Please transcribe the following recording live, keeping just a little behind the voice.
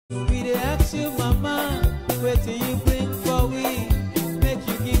We dey ask you, mama, wetin you bring for we? Make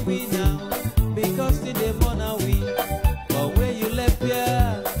you give we now, because today morning we. But where you left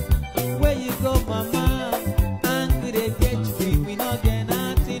here, where you go, mama? Angry they get we not get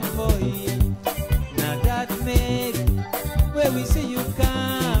nothing for you. Now that make where we see you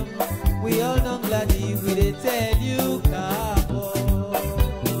come, we all don't gladly we dey tell you come.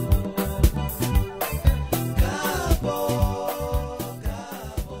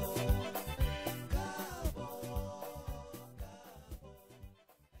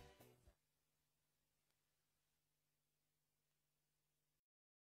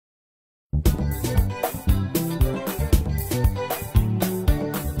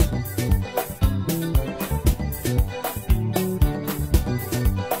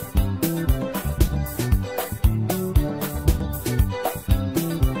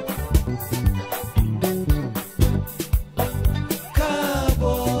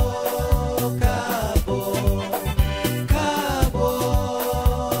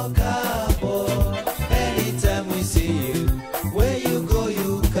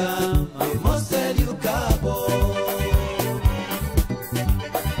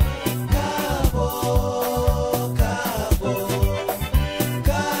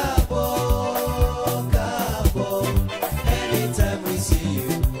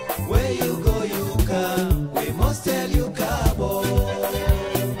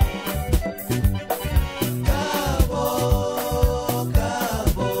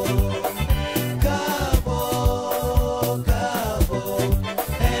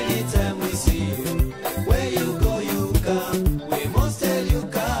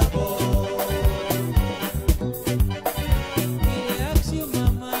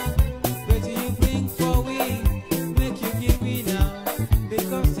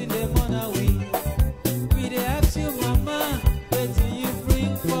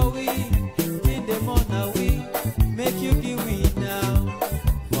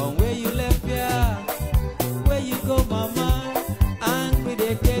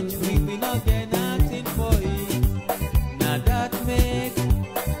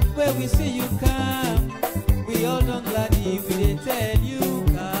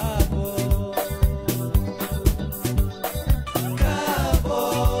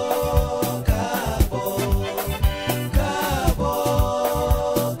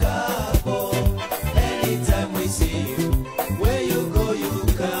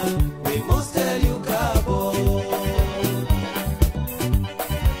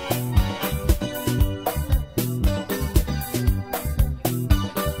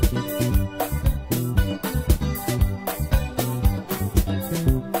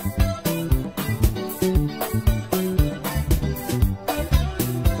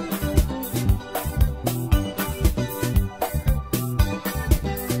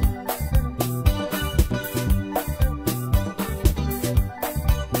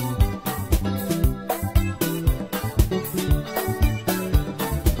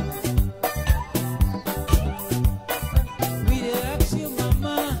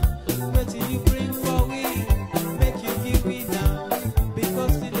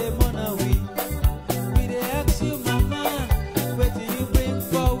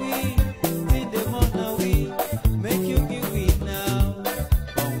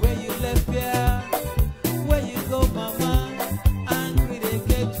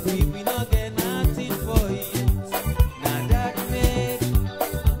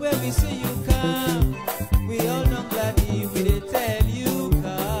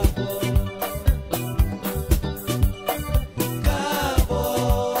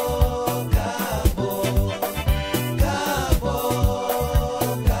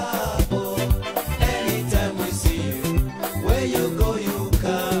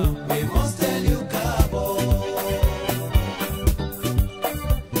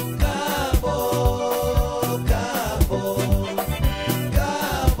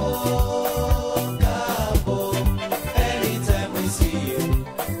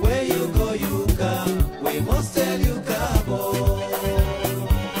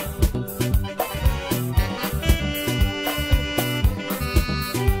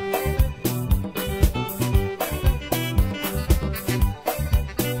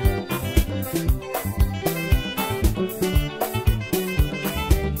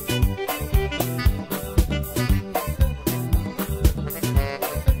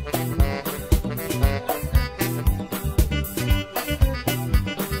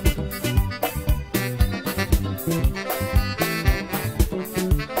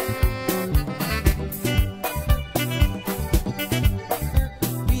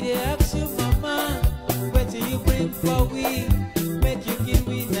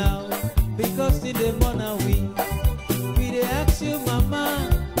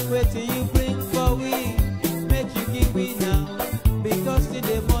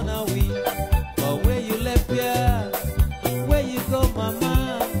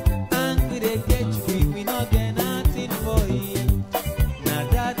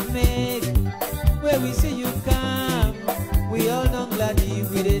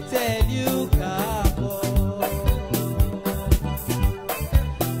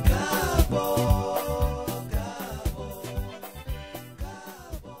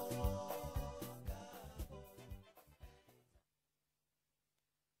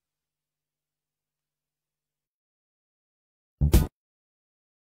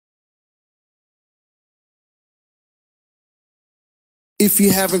 If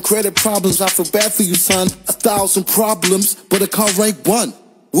you're having credit problems, I feel bad for you, son. 1,000 problems, but a car rank 1.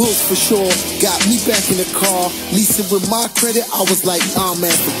 Wheels for sure, got me back in the car. Leasing with my credit, I was like, oh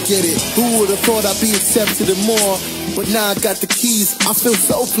man, forget it. Who would've thought I'd be accepted and more? But now I got the keys, I feel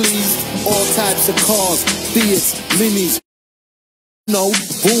so pleased. All types of cars, Fiats, Minis. No,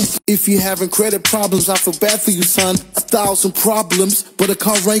 boom. If you're having credit problems, I feel bad for you, son. 1,000 problems, but a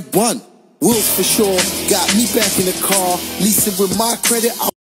car rank 1. Wheels for sure, got me back in the car. Leasing with my credit, I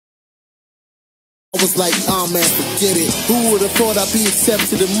was like, oh man, forget it. Who would've thought I'd be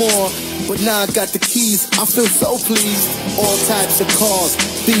accepted and more? But now I got the keys, I feel so pleased. All types of cars,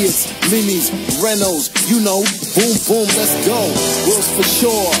 Fiats, Minis, Renaults, you know, boom, boom, let's go. Wheels for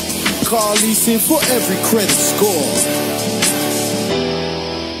sure, car leasing for every credit score.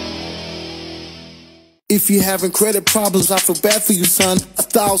 If you're having credit problems, I feel bad for you, son.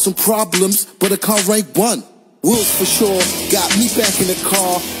 1,000 problems, but a car rank 1. Wheels for sure, got me back in the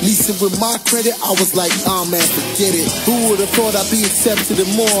car. Leasing with my credit, I was like, oh man, forget it. Who would've thought I'd be accepted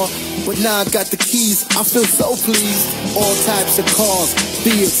and more? But now I got the keys, I feel so pleased. All types of cars,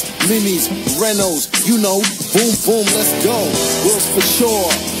 Fiats, Minis, Renaults, you know, boom, boom, let's go. Wheels for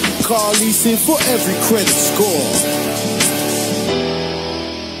sure, car leasing for every credit score.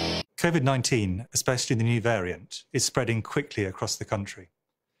 COVID-19, especially the new variant, is spreading quickly across the country.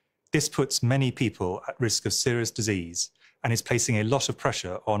 This puts many people at risk of serious disease and is placing a lot of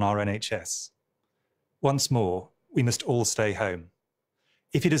pressure on our NHS. Once more, we must all stay home.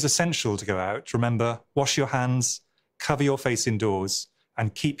 If it is essential to go out, remember, wash your hands, cover your face indoors,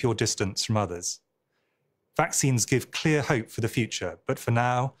 and keep your distance from others. Vaccines give clear hope for the future, but for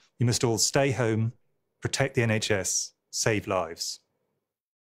now, we must all stay home, protect the NHS, save lives.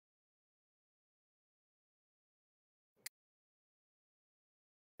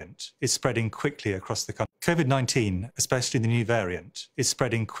 Is spreading quickly across the country. COVID-19, especially the new variant, is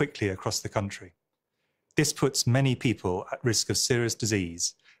spreading quickly across the country. This puts many people at risk of serious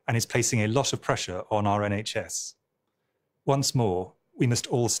disease and is placing a lot of pressure on our NHS. Once more, we must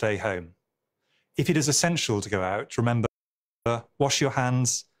all stay home. If it is essential to go out, remember, wash your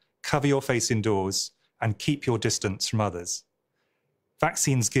hands, cover your face indoors, and keep your distance from others.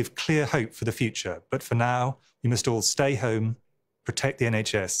 Vaccines give clear hope for the future, but for now, we must all stay home, protect the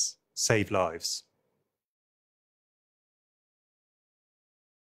NHS, save lives.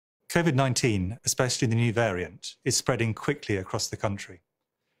 COVID-19, especially the new variant, is spreading quickly across the country.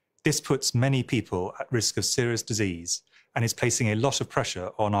 This puts many people at risk of serious disease and is placing a lot of pressure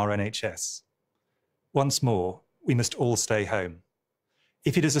on our NHS. Once more, we must all stay home.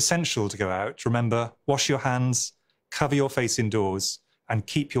 If it is essential to go out, remember, wash your hands, cover your face indoors, and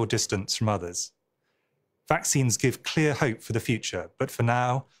keep your distance from others. Vaccines give clear hope for the future, but for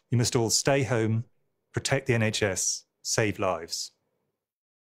now, we must all stay home, protect the NHS, save lives.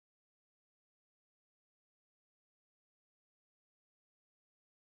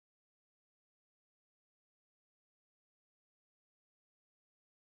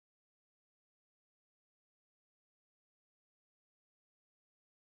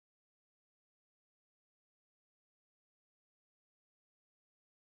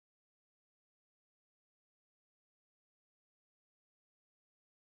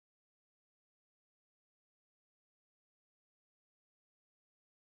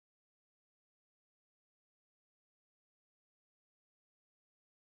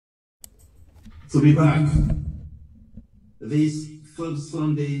 To be back this first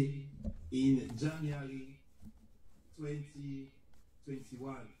Sunday in January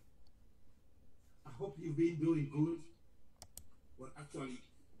 2021. I hope you've been doing good. Well, actually,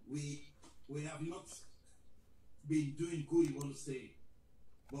 we have not been doing good, you want to say,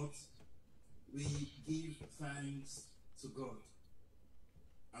 but we give thanks to God.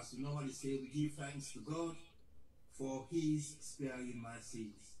 As we normally say, we give thanks to God for His sparing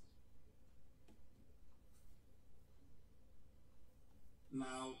mercies.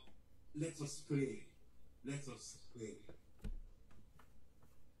 Now, let us pray. Let us pray.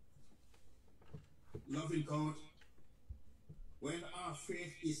 Loving God, when our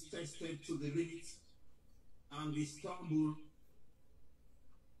faith is tested to the limit and we stumble,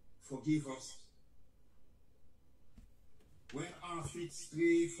 forgive us. When our feet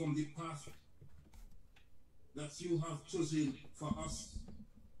stray from the path that you have chosen for us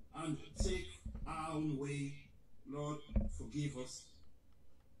and take our own way, Lord, forgive us.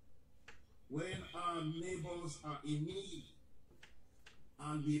 When our neighbors are in need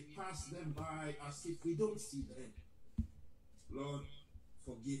and we pass them by as if we don't see them, Lord,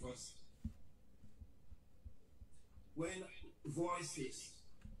 forgive us. When voices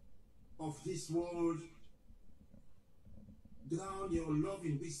of this world drown your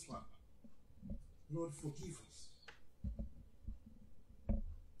loving whisper. Lord, forgive us.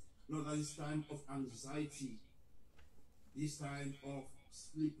 Lord, at this time of anxiety, this time of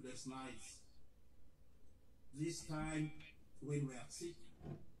sleepless nights, this time when we are sick,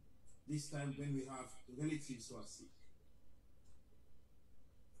 this time when we have relatives who are sick,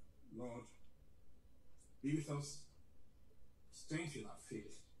 Lord, be with us, strengthen our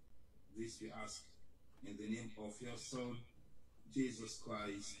faith. This we ask in the name of your Son, Jesus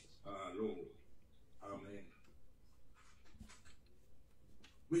Christ, our Lord. Amen.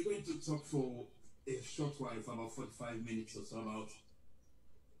 We're going to talk for a short while, for about 45 minutes or so, about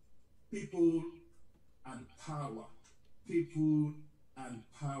people and power. People and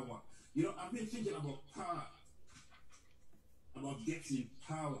power. You know, I've been thinking about power, about getting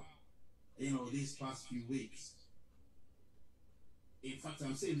power, you know, these past few weeks. In fact,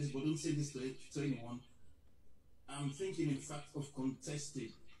 I'm saying this, but don't say this to anyone. I'm thinking, in fact, of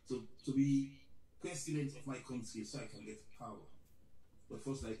contesting to be president of my country so I can get power. But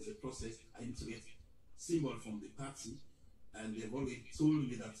first, like the process, I need to get symbol from the party, and they've already told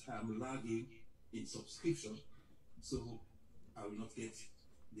me that I'm lagging in subscription, so I will not get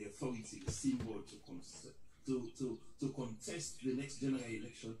the authority, the symbol to contest the next general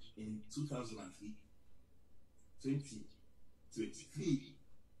election in 2023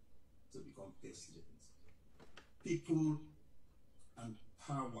 to become president. People and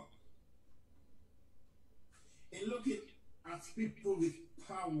power. In looking at people with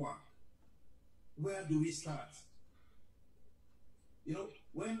power, where do we start? You know,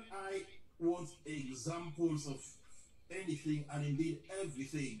 when I want examples of anything, and indeed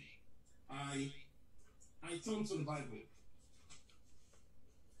everything, I turn to the Bible.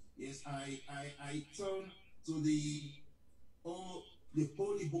 Yes, I turn to the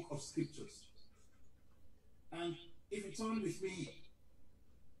holy book of scriptures. And if you turn with me,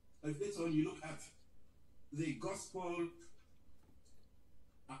 if later on you look at the gospel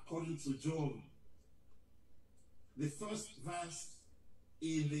according to John, the first verse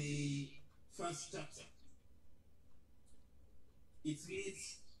in the first chapter, it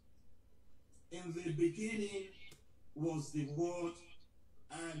reads, "In the beginning was the Word,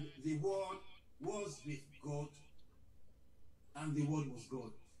 and the Word was with God, and the Word was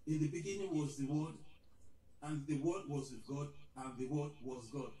God." In the beginning was the Word, and the Word was with God, and the Word was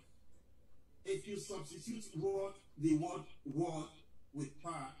God. If you substitute the word word with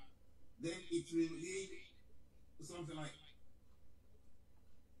power, then it will read something like,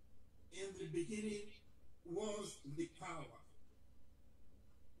 "In the beginning was the power,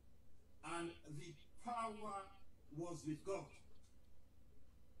 and the power was with God,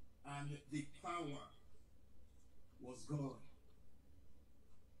 and the power was God."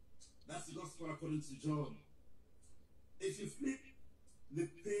 That's the gospel according to John. If you flip the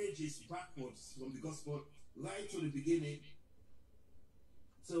pages backwards from the gospel right to the beginning,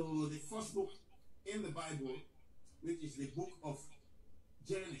 so the first book in the Bible, which is the book of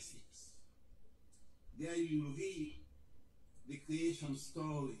Genesis, there you read the creation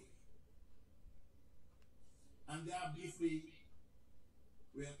story. And there briefly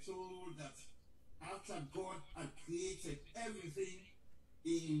we are told that after God had created everything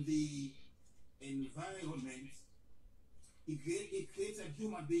in the environment, He created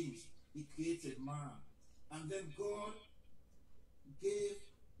human beings, He created man. And then God gave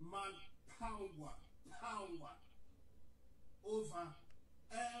man power over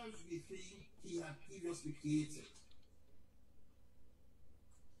everything He had previously created.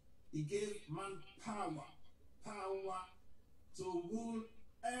 He gave man power to rule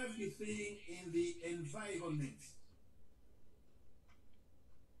everything in the environment.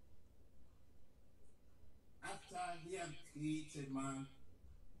 After He had created man,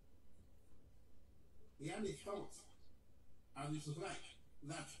 He had a thought, and it was right,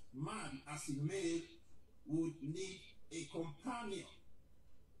 that man, as he made, would need a companion.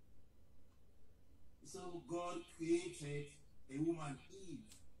 So God created a woman,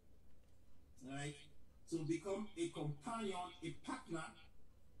 Eve, right, to become a companion, a partner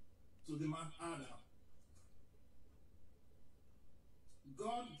to the man Adam.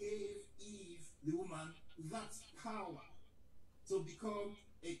 God gave Eve, the woman, that power to become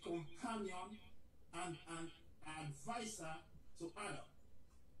a companion and an advisor to Adam.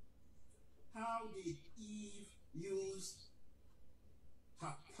 How did Eve use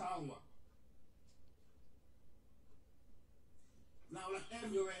her power? Now, like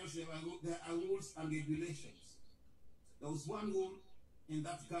everywhere else, there are rules and regulations. There was one rule in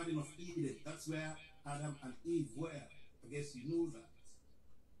that Garden of Eden. That's where Adam and Eve were. I guess you know that.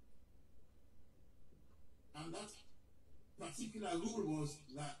 And that particular rule was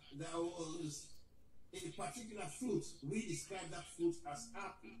that there was a particular fruit. We describe that fruit as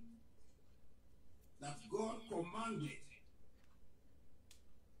apple, that God commanded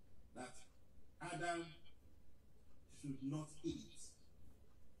that Adam should not eat.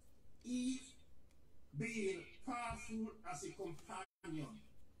 Eve, being powerful as a companion,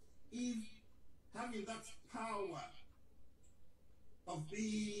 Eve having that power of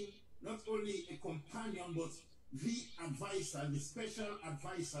being not only a companion but the advisor, the special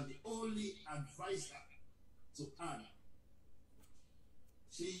advisor, the only advisor to Adam.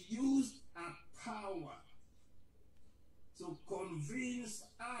 She used her power to convince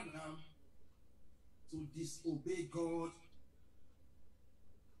Adam to disobey God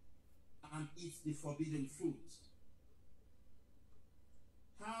and eat the forbidden fruit.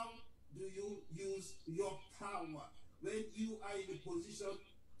 How do you use your power when you are in a position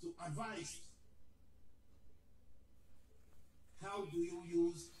to advise? How do you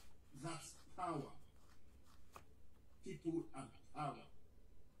use that power? People and power.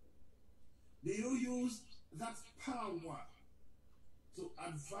 Do you use that power to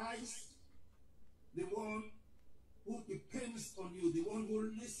advise the one who depends on you, the one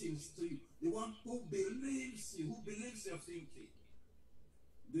who listens to you, the one who believes you, who believes your thinking?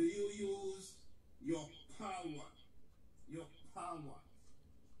 Do you use your power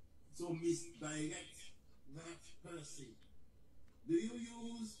to misdirect that person? Do you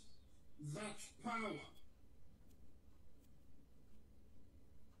use that power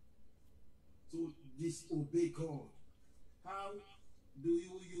to disobey God? How do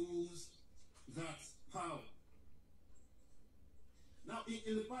you use that power? Now,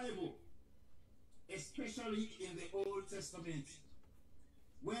 in the Bible, especially in the Old Testament,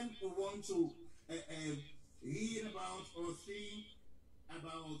 when we want to read about or think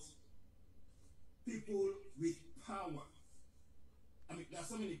about people with power, I mean, there are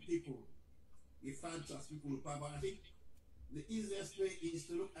so many people referred to as people with power, but I think the easiest way is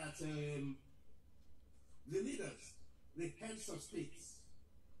to look at the leaders, the heads of states,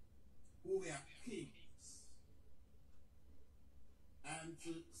 who were kings, and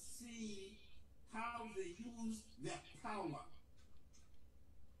to see how they used their power,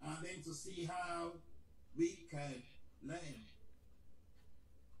 and then to see how we can learn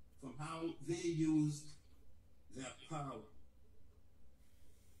from how they used their power.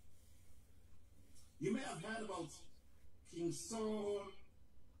 You may have heard about King Saul,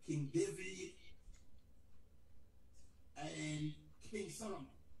 King David, and King Solomon.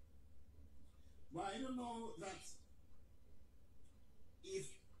 But I don't know that if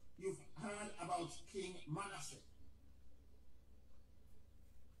you've heard about King Manasseh.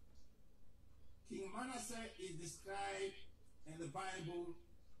 King Manasseh is described in the Bible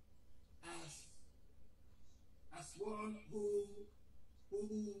as one who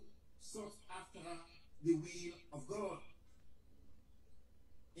sought after the will of God.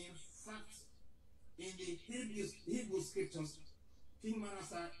 In fact, in the Hebrew scriptures, King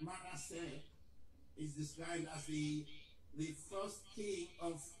Manasseh is described as the first king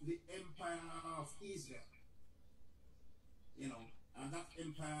of the empire of Israel. You know, and that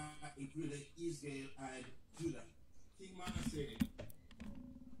empire included Israel and Judah. King Manasseh,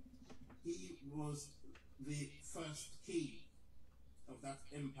 he was the first king of that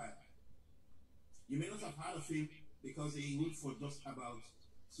empire. You may not have heard of him because he ruled for just about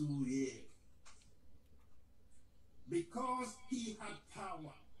 2 years. Because he had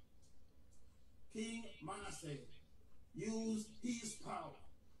power, King Manasseh used his power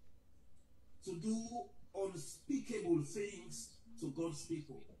to do unspeakable things to God's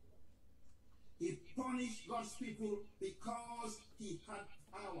people. He punished God's people because he had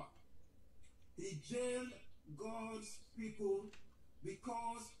power. He jailed God's people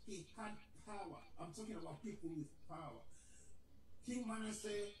because he had power. I'm talking about people with power. King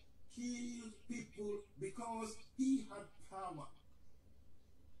Manasseh killed people because he had power.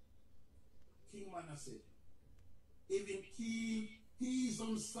 King Manasseh even killed his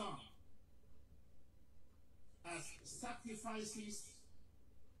own son as sacrifices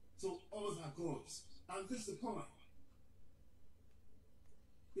to other gods. And this is the point.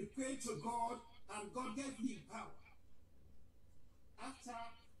 He prayed to God and God gave him power. After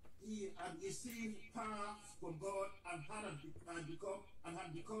he had received power from God and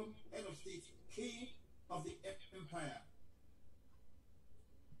had become head of state, king of the empire,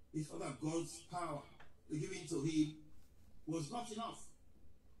 his other God's power given to him was not enough.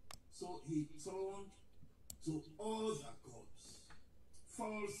 So he turned to other gods,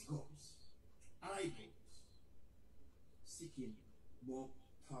 false gods, idols, seeking more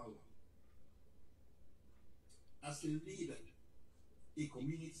power. as a leader, a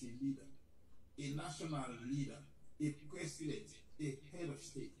community leader, a national leader, a president, a head of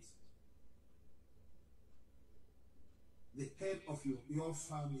state, the head of your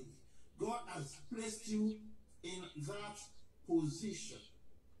family. God has placed you in that position.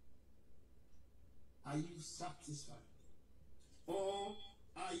 Are you satisfied? Or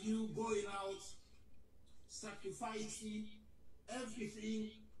are you going out sacrificing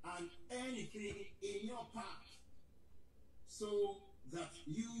everything and anything in your path so that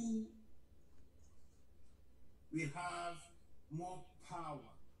you will have more power?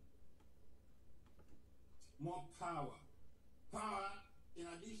 More power. Power in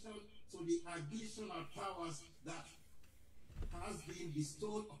addition to the additional powers that has been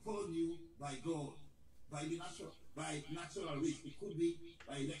bestowed upon you by God, by natural ways. It could be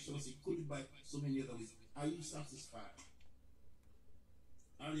by elections, it could be by so many other ways. Are you satisfied?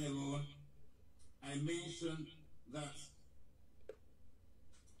 Earlier on, I mentioned that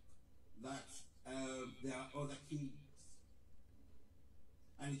there are other kings,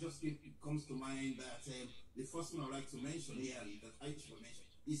 and it just comes to mind that the first one I'd like to mention here, that I should mention,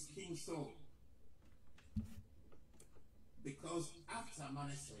 is King Saul. Because after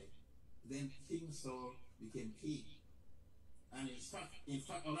Manasseh, then King Saul became king. And in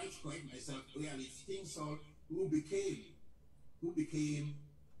fact, I'd like to correct myself, really, it's King Saul who became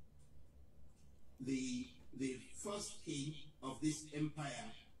the first king of this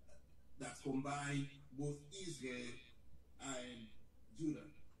empire that combined both Israel and Judah.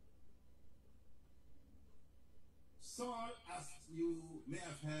 Saul, as you may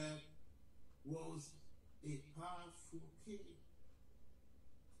have heard, was a powerful king.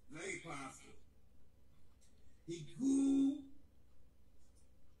 Very powerful. He grew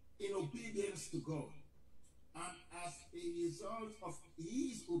in obedience to God. And as a result of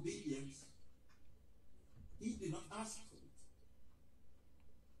his obedience, he did not ask for it.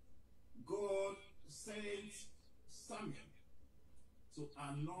 God sent Samuel to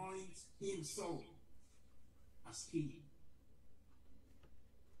anoint him Saul as king.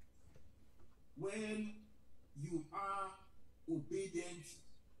 When you are obedient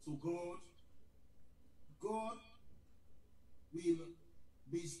to God, God will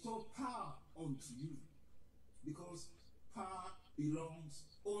bestow power unto you, because power belongs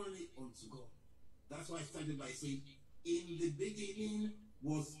only unto God. That's why I started by saying, in the beginning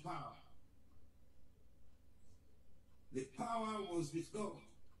was power. The power was with God,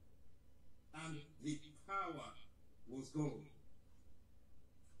 and the power was God.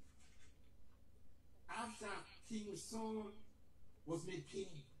 After King Saul was made king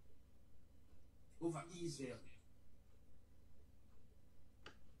over Israel,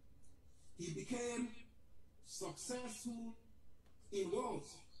 he became successful in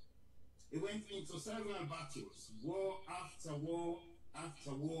wars. He went into several battles, war after war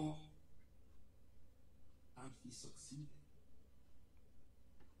after war, and he succeeded.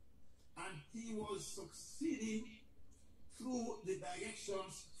 And he was succeeding through the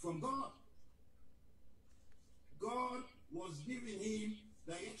directions from God. God was giving him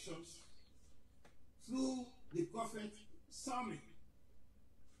directions through the prophet Samuel.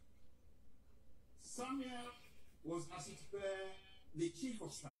 Samuel was, as it were, the chief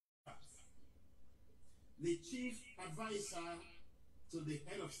of staff, the chief advisor to the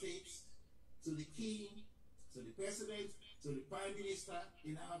head of states, to the king, to the president, to the prime minister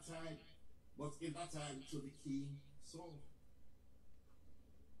in our time, but in that time to the king Saul.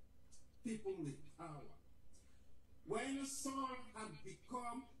 People with power. When Saul had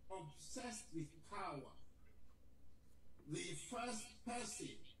become obsessed with power, the first person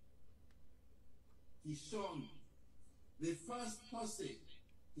he shunned, the first person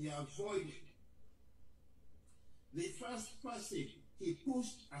he avoided, the first person he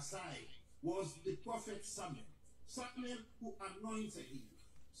pushed aside was the prophet Samuel. Samuel who anointed him,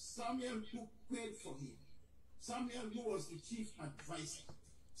 Samuel who prayed for him, Samuel who was the chief advisor,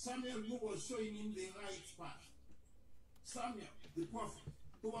 Samuel who was showing him the right path, Samuel the prophet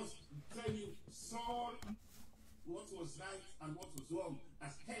who was telling Saul what was right and what was wrong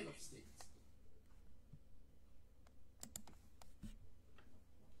as head of state.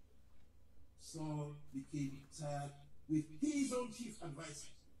 Saul became tired with his own chief advisor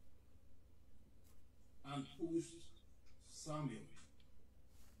and pushed Samuel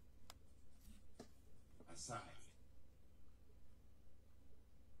aside.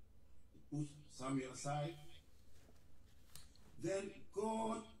 He pushed Samuel aside. Then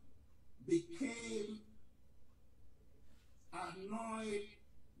God became annoyed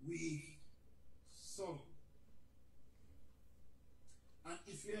with Saul. And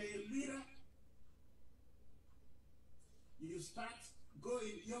if you're a leader, start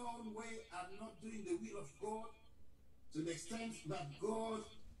going your own way and not doing the will of God, to the extent that God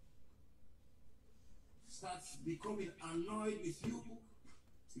starts becoming annoyed with you,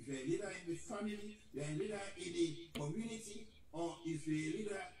 if you're a leader in the family, you're a leader in the community, or if you're a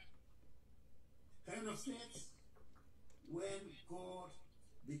leader kind of state, when God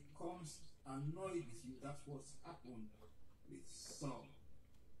becomes annoyed with you, that's what's happened with Saul.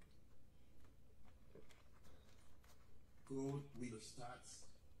 God will start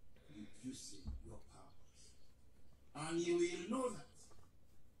reducing your powers. And you will know that.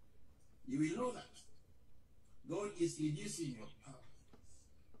 You will know that. God is reducing your powers.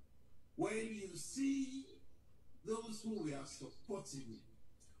 When you see those who were supporting you,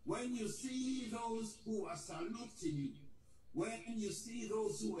 when you see those who are saluting you, when you see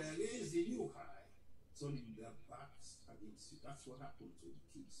those who are raising you high, turning their backs against you. That's what happened to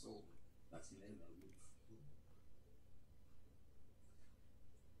King Saul. That's in Evangelist.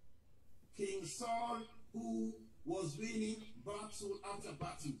 King Saul, who was winning battle after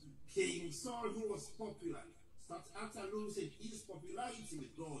battle. King Saul, who was popular, after losing his popularity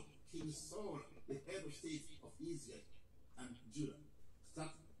with God. King Saul, the head of state of Israel and Judah, start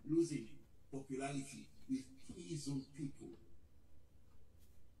losing popularity with his own people.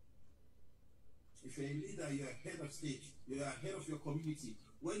 If you're a leader, you're a head of state, you're a head of your community.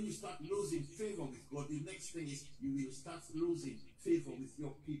 When you start losing favor with God, the next thing is you will start losing favor with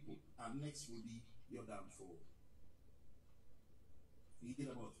your people, and next will be your downfall. Read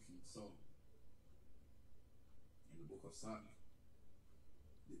about King Saul in the book of Samuel,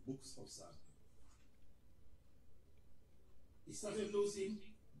 the books of Samuel. He started losing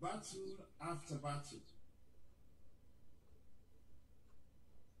battle after battle.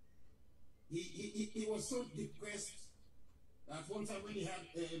 He was so depressed that one time when he had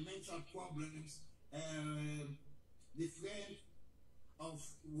mental problems, the friend of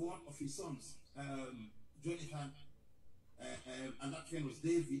one of his sons, Jonathan, and that friend was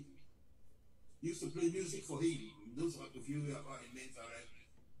David, used to play music for him. Those of you who are in mental health,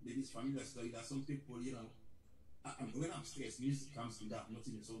 maybe it's familiar story that some people, you know, when I'm stressed, music comes to that, not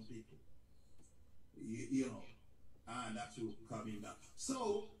even some people. You know, and that will come in that.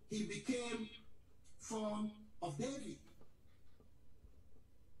 So he became fond of David.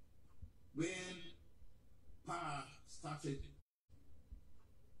 When power started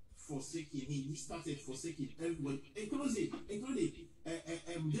forsaking him, he started forsaking everybody, including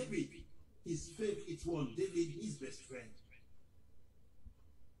David, his favorite one, David, his best friend.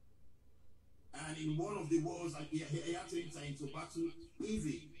 And in one of the wars, he had to enter into battle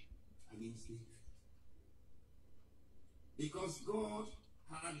even against David. Because God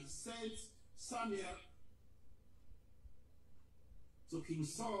had sent Samuel to King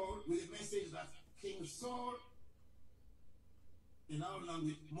Saul with a message that King Saul, in our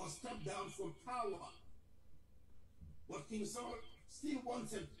language, must step down from power. But King Saul still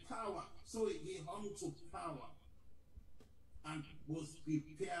wanted power, so he hung to power and was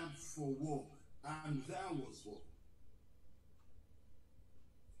prepared for war. And there was war.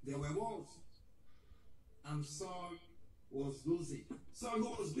 There were wars. And Saul was losing. Saul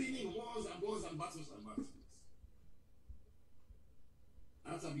was winning wars and wars and battles and battles.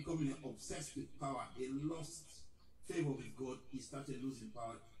 After becoming obsessed with power, he lost favor with God. He started losing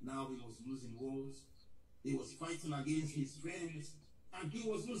power. Now he was losing wars. He was fighting against his friends, and he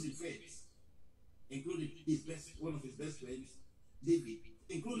was losing friends, including one of his best friends, David,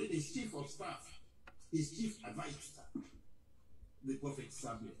 including his chief of staff, his chief advisor, the prophet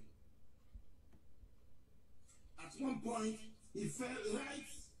Samuel. At one point, he fell right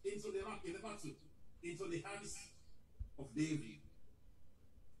into the battle, into the hands of David.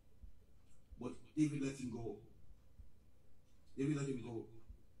 But David let him go. David let him go.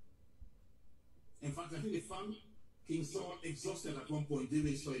 In fact, I think they found King Saul exhausted at one point.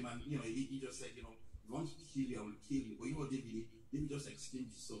 David saw him and, he just said, if I want to kill you, I will kill you. But you know what David did? David just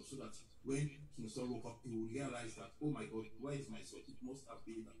exchanged his sword so that when King Saul woke up, he would realize that, oh my God, where is my sword? It must have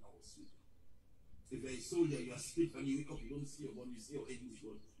been that I was sleeping. If you're a soldier, you are asleep and you wake up, you don't see your gun, you see your enemy's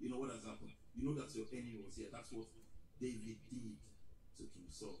gun. You know what has happened. You know that your enemy was here. That's what David did to King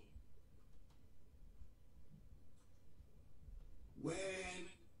Saul.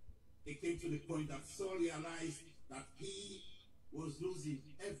 When it came to the point that Saul realized that he was losing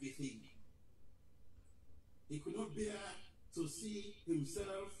everything, he could not bear to see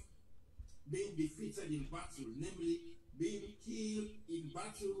himself being defeated in battle, namely being killed in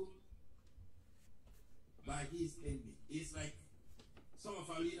battle by his enemy. It's like some of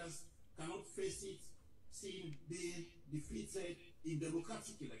our leaders cannot face it, seeing being defeated in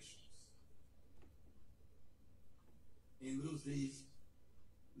democratic elections. in those days,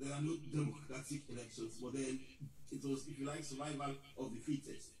 there are no democratic elections, but then it was, if you like, survival of the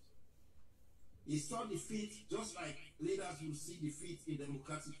fittest. He saw defeat, just like leaders will see defeat in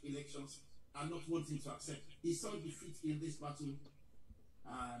democratic elections and not wanting to accept. He saw defeat in this battle,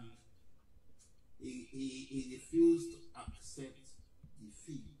 and he refused to accept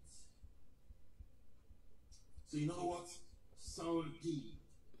defeat. So you know what Saul did?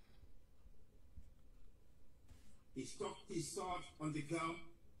 He struck his sword on the ground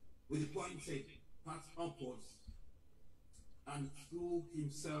with the pointed part upwards and threw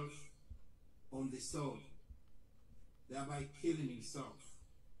himself on the sword, thereby killing himself,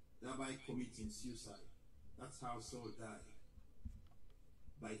 thereby committing suicide. That's how Saul died,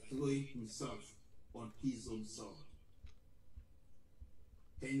 by throwing himself on his own sword.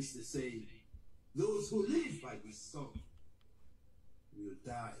 Hence the saying, those who live by the sword will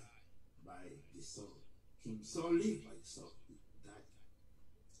die by the sword. King Saul lived by the sword. He died.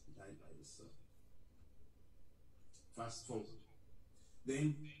 He died by the sword. Fast forward.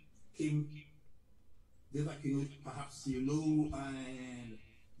 Then came the other king, perhaps you know and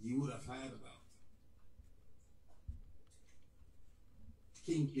you would have heard about.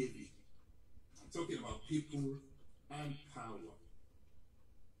 King David. I'm talking about people and power.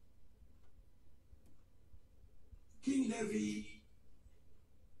 King David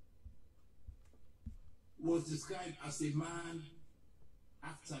was described as a man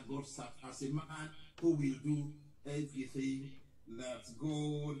after God's heart, as a man who will do everything that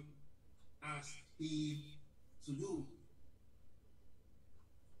God asked him to do.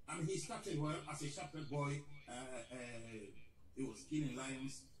 I mean, he started well as a shepherd boy. He was killing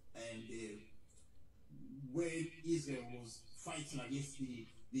lions, and when Israel was fighting against the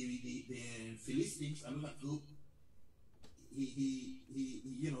Philistines, another group, he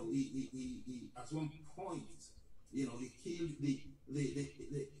at one point, he killed the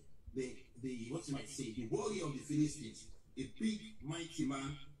what you might say, the warrior of the Philistines, a big mighty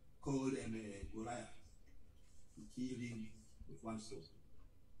man called Goliath. He killed him with one stone.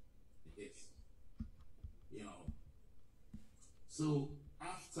 Yes. So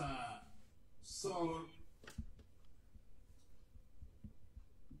after Saul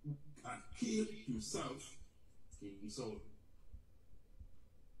had killed himself, King Saul,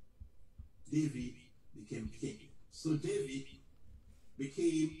 David became king. So David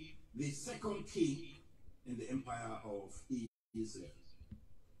became the second king in the empire of Israel.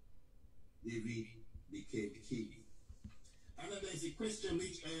 David became king. And then there's a question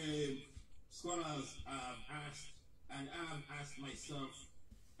which scholars have asked, and I have asked myself,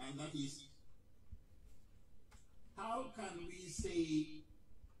 and that is, how can we say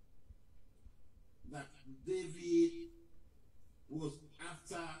that David was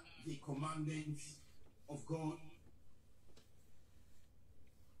after the commandments of God,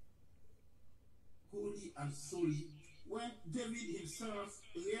 wholly and solely, when David himself,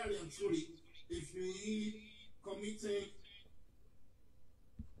 really and truly, if you read, committed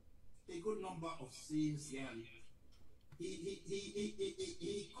a good number of sins really.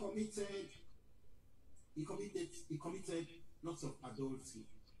 He committed lots of adultery,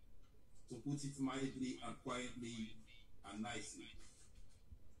 to put it mildly and quietly and nicely.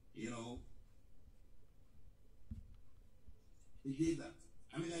 He did that.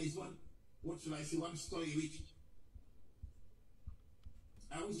 I mean, there is one, what should I say, one story which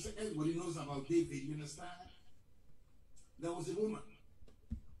I would say everybody knows about David, you understand? There was a woman.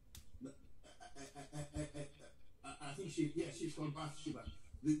 I think she's called Bathsheba.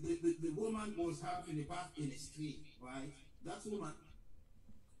 The woman was having a bath in a stream, right? That woman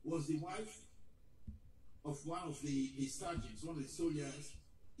was the wife of one of the sergeants, one of the soldiers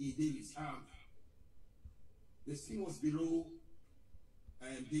in David's army. The stream was below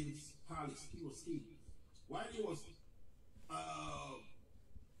David's palace. He was king. While he was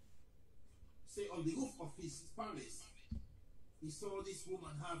say on the roof of his palace, he saw this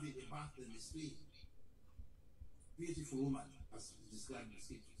woman having a bath in the stream. Beautiful woman, as described in the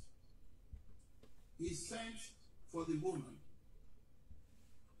scriptures. He sent for the woman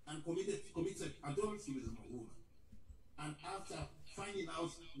and committed adultery with the woman. And after finding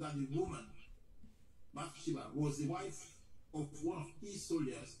out that the woman, Bathsheba, was the wife of one of his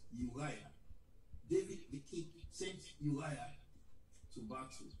soldiers, Uriah, David the king sent Uriah to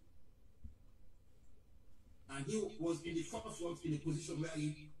battle. And he was in the forefront in a position where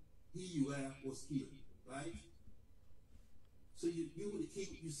Uriah was killed, right? So you the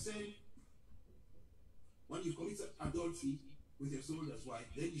king, you send, when you commit adultery with your soldier's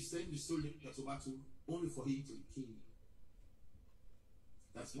wife, then you send the soldier to battle only for him to be killed.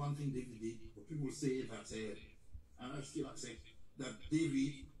 That's one thing David did. But people say that, and I still accept that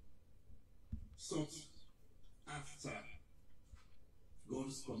David sought after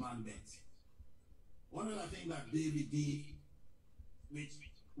God's commandment. One other thing that David did, which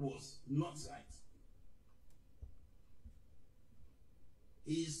was not right,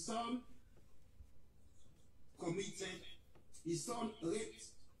 his son raped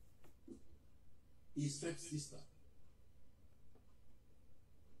his stepsister,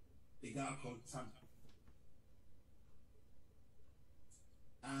 a girl called Tamar.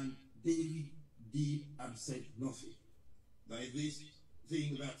 And David did and said nothing. There is this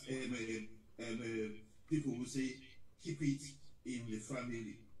thing that people will say, keep it in the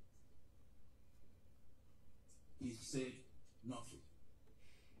family. He said nothing.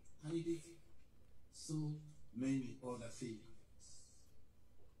 And he did so many other things.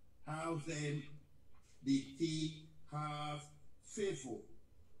 How then did he have favor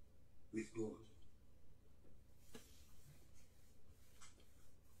with God?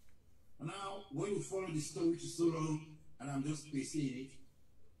 Now, when you follow the story to so long, and I'm just placing it,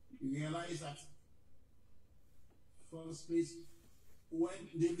 you realize that, first place, when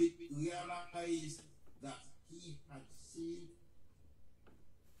David realized that he had sinned,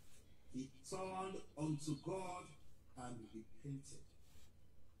 he turned unto God and repented.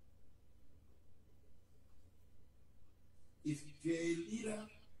 If you're a leader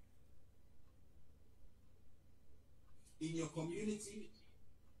in your community,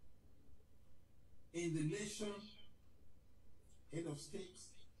 in the nation, head of state,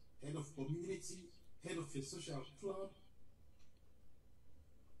 head of community, head of a social club,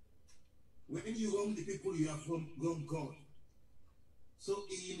 when you wrong the people, you have wronged God. So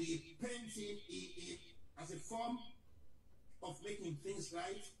in repenting, as a form of making things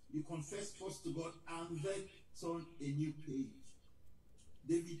right, you confess first to God and then turn a new page.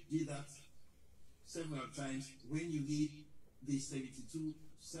 David did that several times. When you read the 72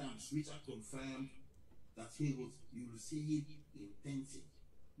 Psalms, which are confirmed that he wrote, you will see him repenting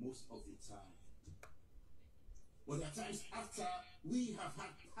most of the time. But there are times after we have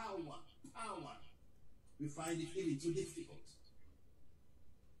had power, we find it even too difficult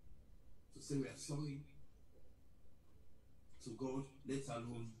to say we are sorry to God, let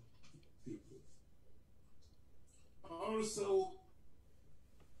alone people. Also,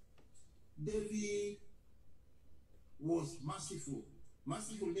 David was merciful.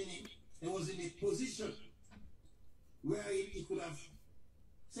 Merciful meaning he was in a position where he could have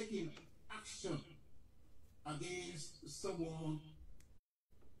taken action against someone,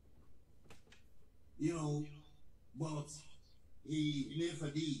 but he never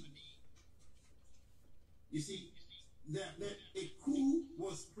did. You see, a coup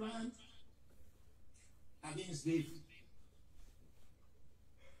was planned against David.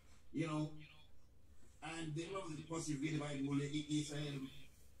 And the name of the person you read about in the Bible is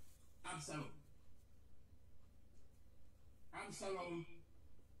Absalom. Absalom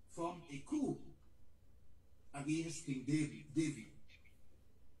formed a coup against King David.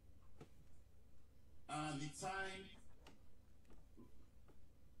 At the time,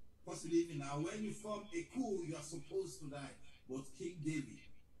 possibly even now, when you form a coup, you are supposed to die. But King David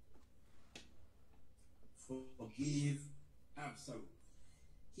forgave Absalom.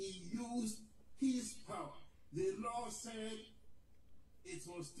 He used his power. The law said it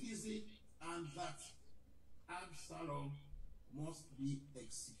was treason and that Absalom must be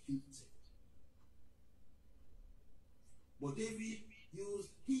executed. But David used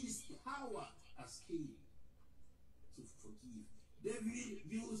his power as king to forgive. David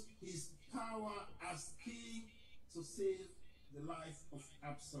used his power as king to save the life of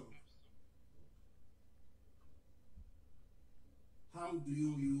Absalom. How do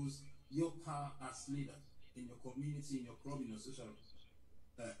you use your power as leader in your community, in your club, in your social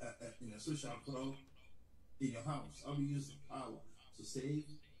club, in your house? How do you use the power to save?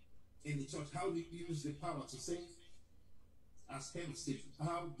 In the church, how do you use the power to save? As head of state,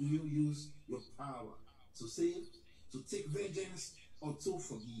 how do you use your power to save, to take vengeance, or to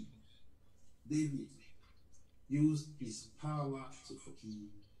forgive? David used his power to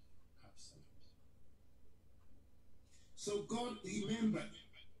forgive Absalom. So God remembered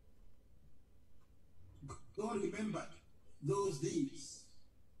those days,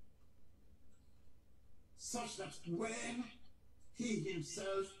 such that when he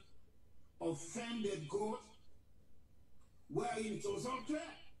himself offended God, wherein it was all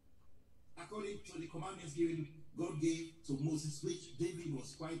clear, according to the commandments God gave to Moses, which David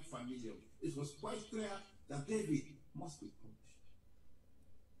was quite familiar with. It was quite clear that David must be punished.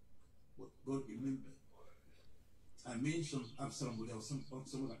 But God remembered. I mentioned Absalom, but there were some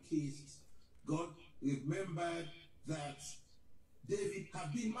other cases. God remembered that David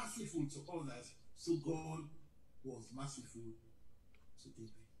had been merciful to others, so God was merciful to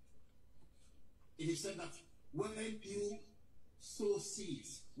David. It is said that when you sow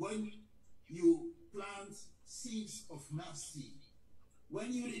seeds, when you plant seeds of mercy,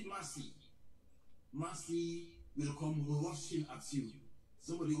 when you need mercy, mercy will come rushing at you.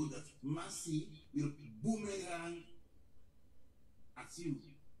 Somebody who that mercy will boomerang at you.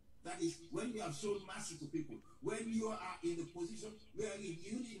 That is, when you have shown mercy to people, when you are in the position where you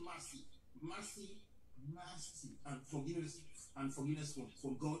need mercy, and forgiveness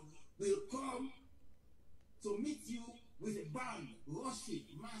from God will come to meet you with a bang, rushing.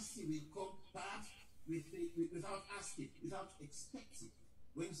 Mercy will come perhaps without asking, without expecting.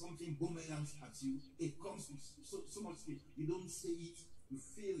 When something boomerangs at you, it comes with so much speed. You don't say it, you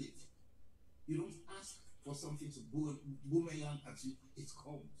feel it. You don't ask for something to boomerang at you. It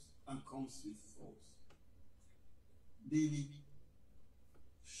comes, and comes with force. David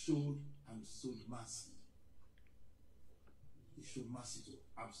showed mercy. He showed mercy to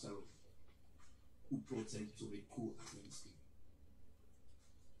Absalom, who plotted to recall against him.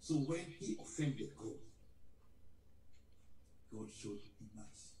 So when he offended God, God showed him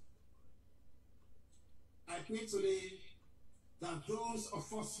mercy. I pray today that those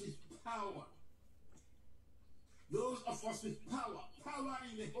of us with power power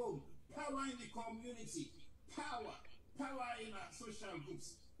in the home, power in the community, power in our social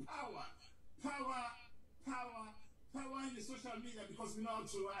groups, power in the social media, because we know how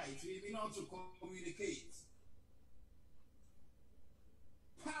to write, we know how to communicate.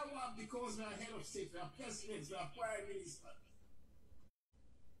 Power because we are head of state, we are presidents, we are prime minister.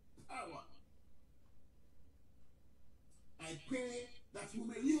 Power. I pray that we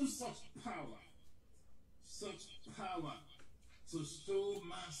will use such power to show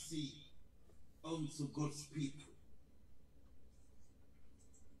mercy unto God's people.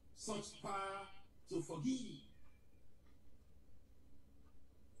 Such power to forgive.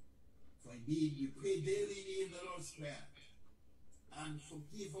 For indeed, we pray daily in the Lord's Prayer, and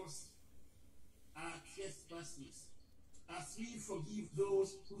forgive us our trespasses, as we forgive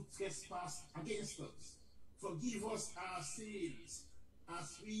those who trespass against us. Forgive us our sins,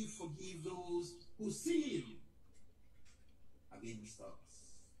 as we forgive those who sin against us.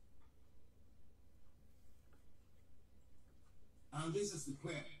 And this is the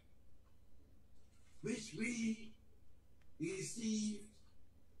prayer which we received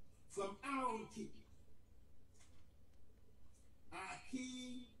from our own King. Our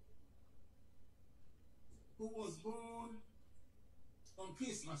King, who was born on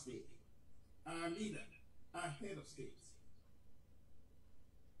Christmas Day, our leader, our head of state,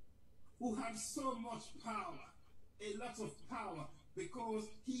 who had so much power, a lot of power, because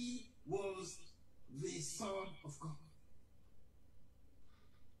he was the Son of God.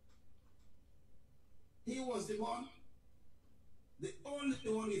 He was the one, the only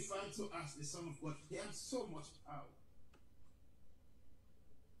one referred to as the Son of God. He had so much power.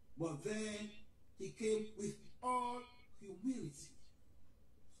 But then he came with all humility,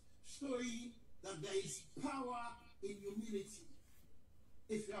 showing that there is power in humility.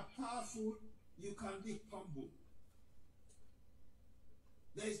 If you are powerful, you can be humble.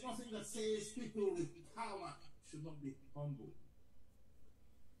 There is nothing that says people with power should not be humble.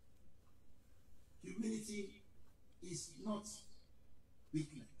 Humility is not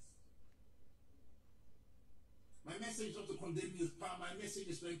weakness. My message is not to condemn you with power. My message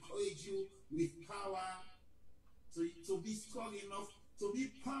is to encourage you with power, to be strong enough, to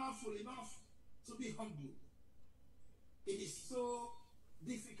be powerful enough, to be humble. It is so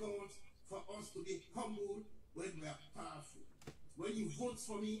difficult for us to be humble when we are powerful. When you vote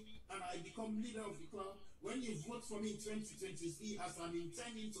for me and I become leader of the club, when you vote for me in 2023 as I'm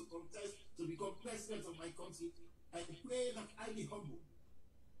intending to contest to become president of my country, I pray that I be humble.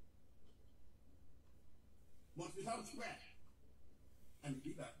 But without prayer, and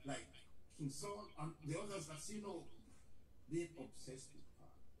be like King Saul and the others that you know, they're obsessed with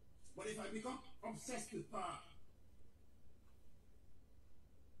power. But if I become obsessed with power,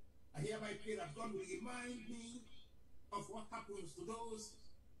 I hereby pray that God will remind me of what happens to those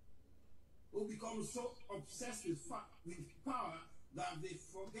who become so obsessed with power that they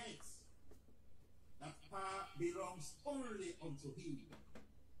forget that power belongs only unto Him,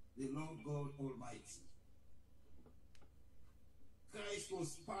 the Lord God Almighty. Christ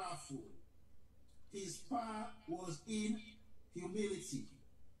was powerful. His power was in humility.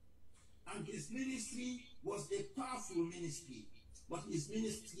 And his ministry was a powerful ministry, but his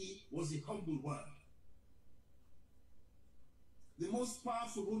ministry was a humble one. The most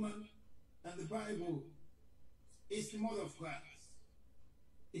powerful woman in the Bible is the mother of Christ.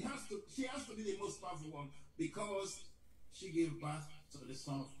 She has to be the most powerful one because she gave birth to the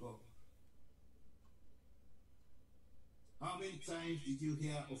Son of God. How many times did you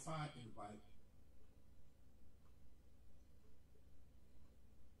hear of her in the Bible?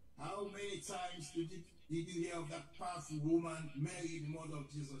 How many times did you hear of that powerful woman, Mary, the mother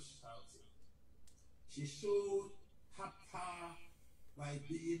of Jesus, shouting? She showed her power by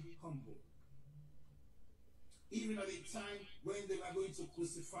being humble. Even at the time when they were going to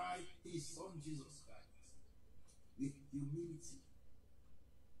crucify his son Jesus Christ, with humility,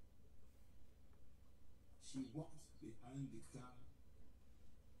 she walked behind the crowd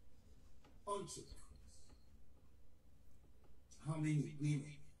unto the cross. How many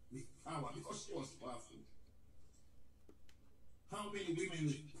women with power, because she was powerful, how many women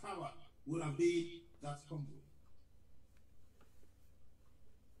with power would have been that humble?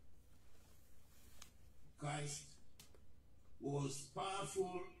 Christ was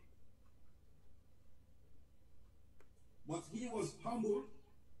powerful, but he was humble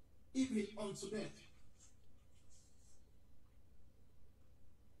even unto death.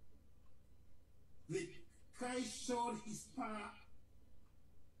 The Christ showed his power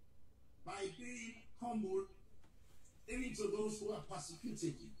by being humble even to those who are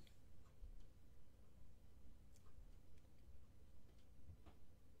persecuting him.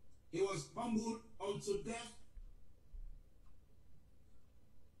 He was humbled unto death.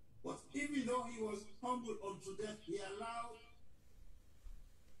 But even though he was humbled unto death, he allowed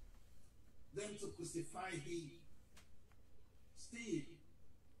them to crucify him. Still,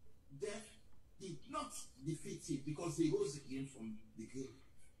 death did not defeat him because he rose again from the grave.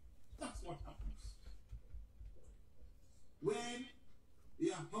 That's what happens. When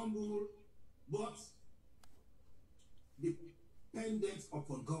you are humble but dependent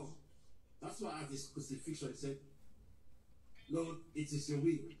upon God. That's why at this crucifixion he said, Lord, it is your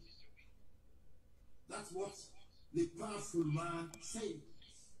will. That's what the powerful man says.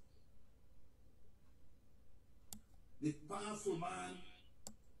 The powerful man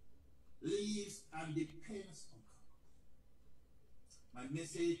lives and depends on God. My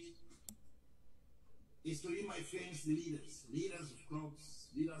message is to you, my friends, the leaders of clubs,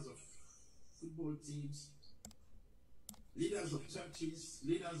 leaders of football teams, leaders of churches,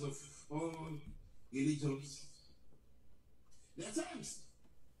 leaders of all religions. There are times,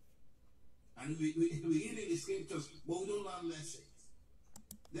 and we read in the scriptures, but we don't learn lessons.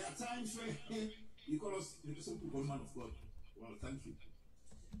 There are times when you call us, some people, man of God. Well, thank you.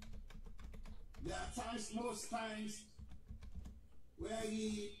 There are times, most times, where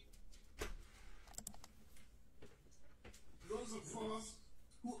those of us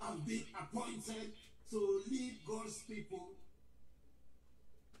who have been appointed to lead God's people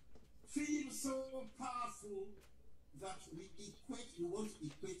feel so powerful that we want to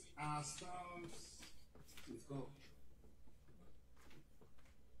equate ourselves with God.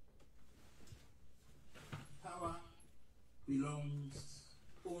 Power belongs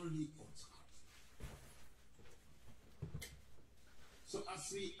only unto God. So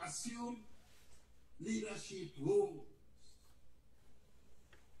as we assume leadership roles,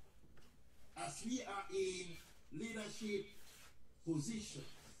 as we are in leadership positions,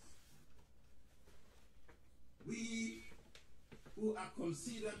 we who are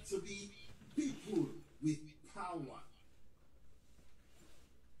considered to be people with power,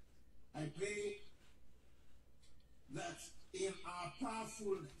 I pray that in our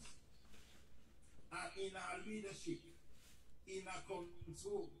powerfulness and in our leadership, in our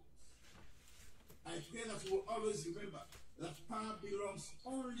control, I pray that we will always remember that power belongs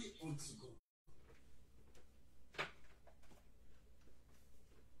only unto God.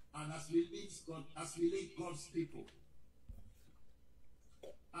 And as we lead God's people,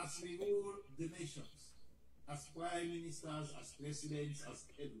 as we rule the nations, as prime ministers, as presidents, as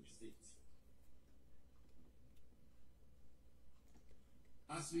head of state,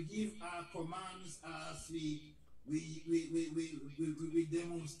 as we give our commands, as we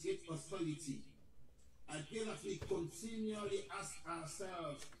demonstrate authority, I pray that we continually ask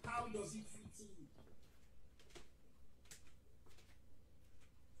ourselves, how does it fit in?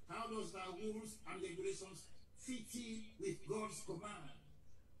 How does our rules and regulations fit in with God's command?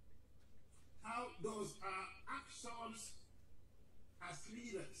 How does our actions as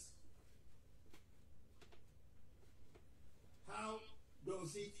leaders, how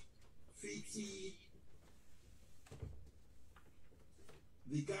does it fit in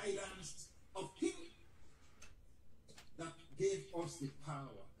the guidance of Him that gave us the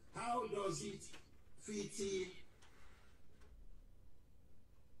power? How does it fit in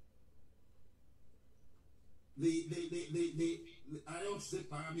I don't say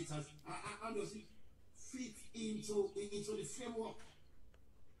parameters. How does it fit into the framework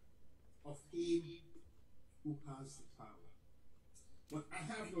of him who has the power? But I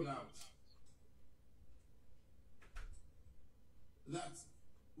have no doubt that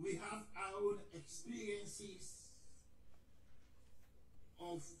we have our own experiences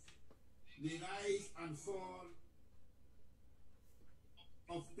of the rise and fall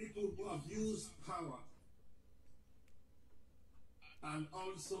of people who have used power, and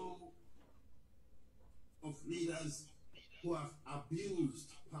also of leaders who have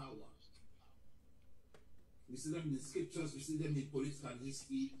abused power. We see them in the scriptures, we see them in political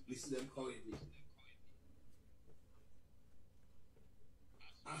history, we see them currently.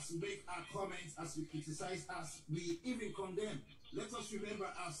 As we make our comments, as we criticize, as we even condemn, let us remember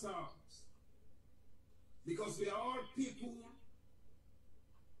ourselves. Because we are all people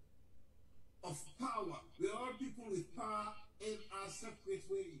of power. We are all people with power in our separate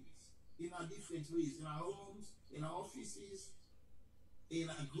ways, in our different ways, in our homes, in our offices, in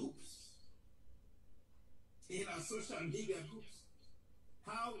our groups, in our social media groups.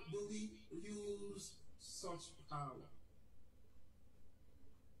 How do we use such power?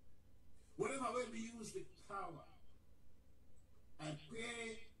 Whatever way we use the power, I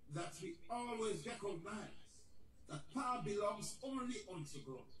pray that we always recognize that power belongs only unto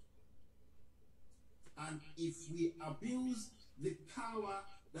God. And if we abuse the power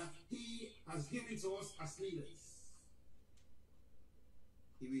that He has given to us as leaders,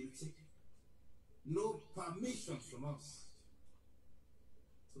 He will take no permission from us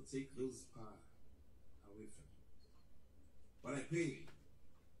to take those power away from Him. But I pray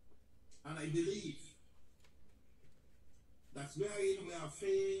and I believe that wherein we have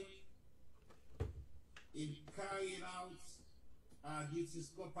failed in carrying out our duties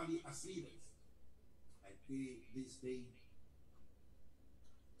properly as leaders, I pray this day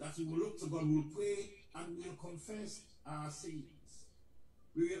that we will look to God, we will pray, and we will confess our sins.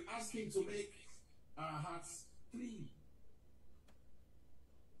 We will ask Him to make our hearts clean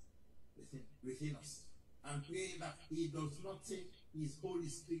within us, and pray that He does not take His Holy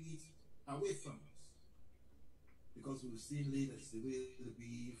Spirit away from us. Because we've seen leaders the way they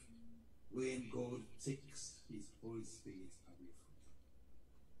behave when God takes His Holy Spirit away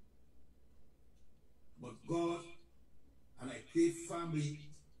from them. But God, and I pray family,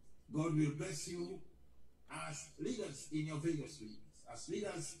 God will bless you as leaders in your various ways, as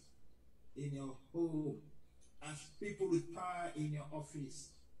leaders in your home, as people with power in your office,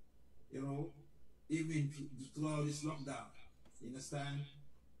 even throughout this lockdown. You understand?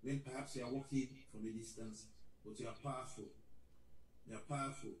 When perhaps you are walking from a distance, but you are powerful. You are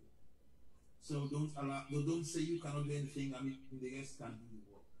powerful. So don't say you cannot do anything, the rest can do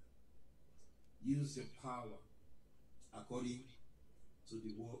the work. Use your power according to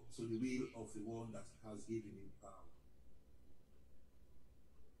the will of the one that has given you power.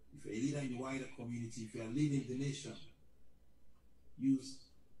 If you're a leader in the wider community, if you are leading the nation, use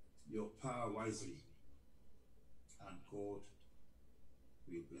your power wisely, and God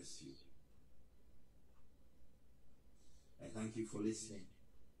will bless you. I thank you for listening.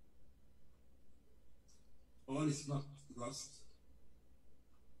 All is not lost.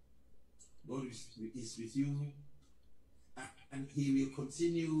 God is with you, and He will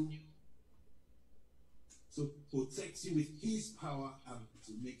continue to protect you with His power and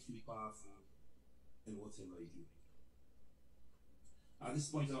to make you powerful in whatever you do. At this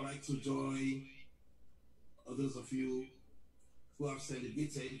point, I'd like to join those of you who have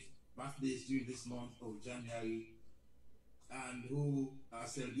celebrated birthdays during this month of January, and who are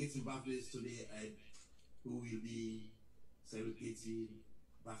celebrating birthdays today, and who will be celebrating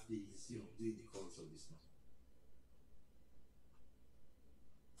birthdays, during the course of this month.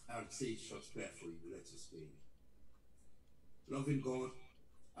 I'll say a short prayer for you. Let us pray. Loving God,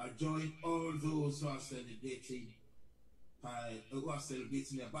 I join all those who are celebrating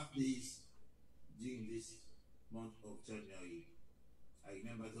their birthdays during this month of January. I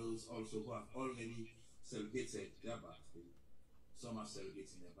remember those also who have already celebrated their birthday. Some are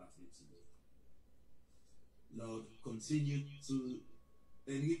celebrating their birthday today. Lord, continue to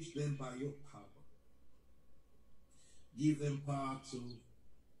enrich them by your power. Give them power to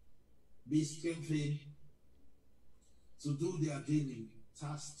be strengthened to do their daily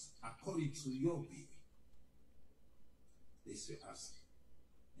tasks according to your will. This we ask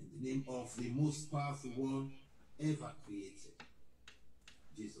in the name of the most powerful one ever created,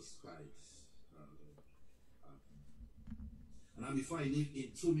 Jesus Christ. And now, before I leave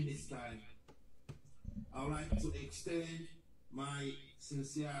in 2 minutes' time, I would like to extend my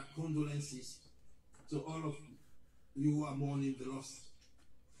sincere condolences to all of you who are mourning the loss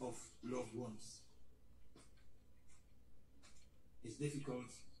of loved ones. It's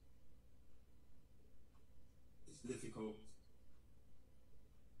difficult. It's difficult.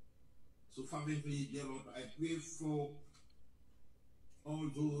 So fervently, dear Lord, I pray for all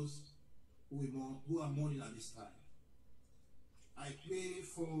those who are mourning at this time. I pray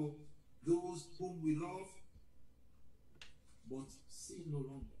for those whom we love but see no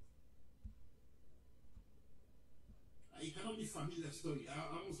longer. It cannot be familiar story.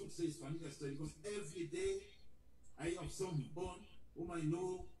 I also say it's familiar story because every day I have someone born whom I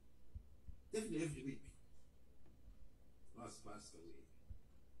know, definitely every week, who has passed away.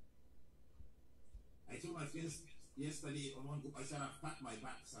 I told my friends yesterday on one group, I said I've packed my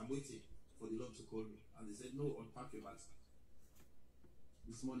bags. I'm waiting for the Lord to call me. And they said, no, unpack your bags.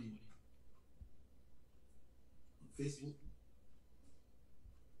 This morning, on Facebook,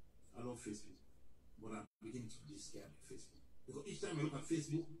 I love Facebook, but I'm beginning to be scared of Facebook. Because each time I look at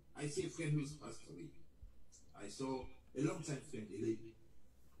Facebook, I see a friend who's passed away. I saw a long-time friend, a lady,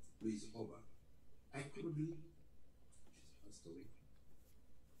 who is over. I couldn't believe she's passed away.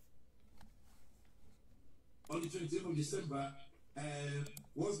 On the 28th of December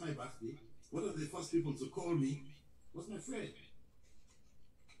was my birthday. One of the first people to call me was my friend.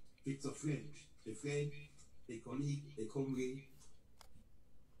 Victor Friend, a friend, a colleague, a comrade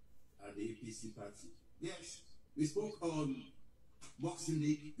at the APC party. Yes, we spoke on Boxing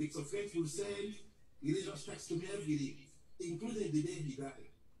Day. Victor Friend will send religious texts to me every day, including the day he died.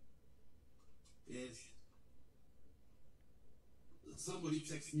 Yes. Somebody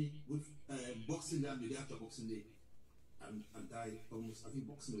texted me with Boxing Day and the day after Boxing Day and died almost, I think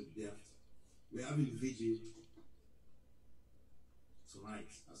Boxing Day the day after. We're having a vigil tonight.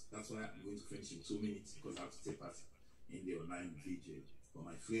 That's why I'm going to finish in 2 minutes because I have to take part in the online vigil for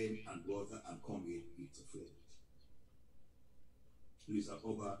my friend and brother and comrade Victor Friend. Luisa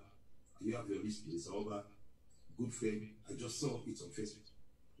Oba, you have your list, Luisa Oba, good friend. I just saw it on Facebook.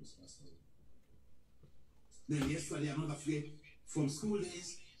 Just passed away. Then yesterday, another friend from school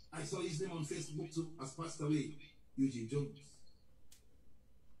days, I saw his name on Facebook too, has passed away, Eugene Jones.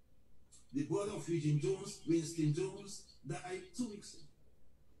 The brother of Eugene Jones, Winston Jones, died 2 weeks ago.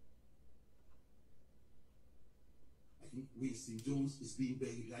 I think Winston Jones is being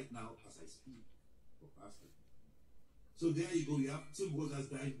buried right now as I speak. So there you go, you have 2 brothers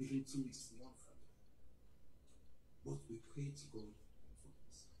dying within 2 weeks in one family. But we pray to God for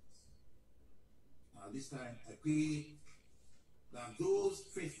this. This time I pray that those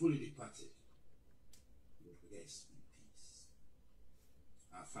faithfully departed will rest in peace.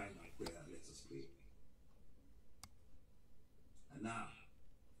 Our final prayer, let us pray. And now,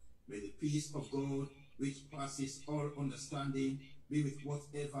 may the peace of God, which passes all understanding, be with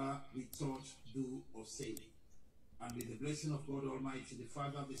whatever we thought, do, or say. And with the blessing of God Almighty, the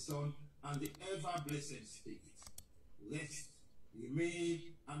Father, the Son, and the ever-blessed Spirit, rest, remain,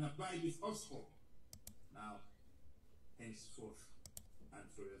 and abide with us all, now, henceforth, and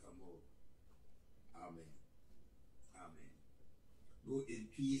forevermore. Amen. Amen. Go in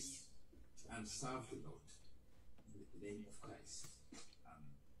peace and serve the Lord in the name of Christ.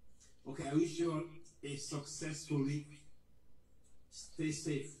 Amen. Okay, I wish you all a successful week. Stay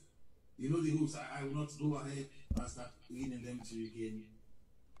safe. You know the rules. I will not go ahead and start reading them to you again.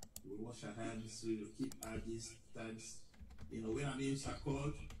 We'll wash our hands, we will keep our distance. You know, when our names are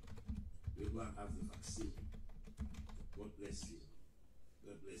called, we'll go and have the vaccine. God bless you.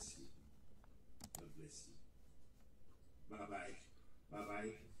 God bless you. God bless you. Bye-bye.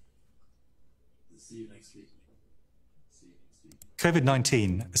 Bye-bye. See you next week. See you next week.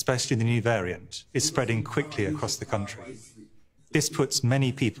 COVID-19, especially the new variant, is spreading quickly across the country. This puts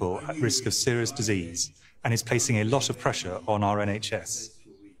many people at risk of serious disease and is placing a lot of pressure on our NHS.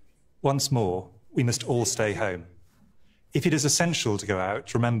 Once more, we must all stay home. If it is essential to go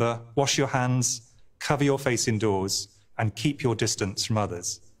out, remember, wash your hands, cover your face indoors, and keep your distance from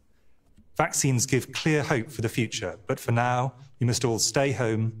others. Vaccines give clear hope for the future, but for now, we must all stay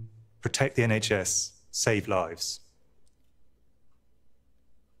home, protect the NHS, save lives.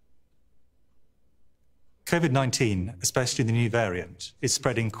 COVID-19, especially the new variant, is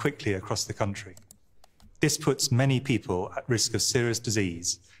spreading quickly across the country. This puts many people at risk of serious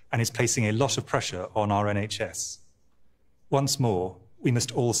disease and is placing a lot of pressure on our NHS. Once more, we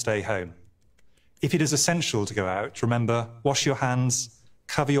must all stay home. If it is essential to go out, remember, wash your hands,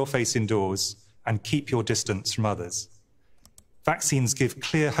 cover your face indoors, and keep your distance from others. Vaccines give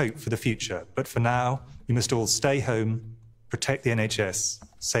clear hope for the future, but for now, we must all stay home, protect the NHS,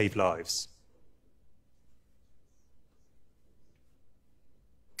 save lives.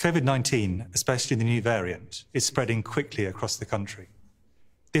 COVID-19, especially the new variant, is spreading quickly across the country.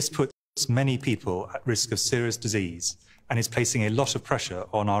 This puts many people at risk of serious disease and is placing a lot of pressure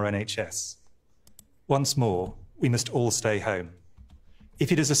on our NHS. Once more, we must all stay home.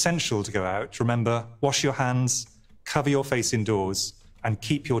 If it is essential to go out, remember, wash your hands, cover your face indoors, and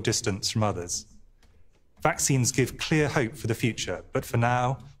keep your distance from others. Vaccines give clear hope for the future, but for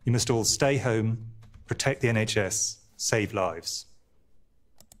now, we must all stay home, protect the NHS, save lives.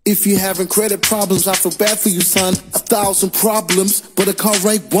 If you're having credit problems, I feel bad for you, son. 1,000 problems, but a car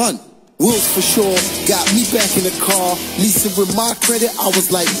ain't one. Wheels for sure, got me back in the car. Leasing with my credit, I was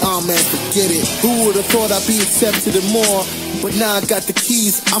like, man, forget it. Who would've thought I'd be accepted and more? But now I got the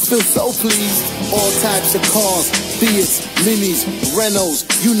keys, I feel so pleased. All types of cars, Fiats, Minis, Renaults,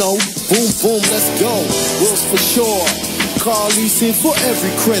 you know, boom, boom, let's go. Wheels for sure, car leasing for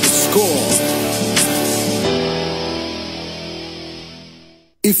every credit score.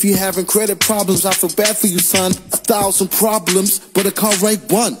 If you're having credit problems, I feel bad for you, son. 1,000 problems, but a car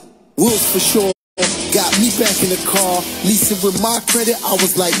ain't one. Wheels for sure, got me back in the car. Leasing with my credit, I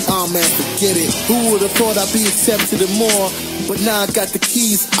was like, man, forget it. Who would've thought I'd be accepted and more? But now I got the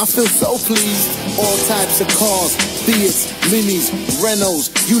keys, I feel so pleased. All types of cars, Fiats, Minis,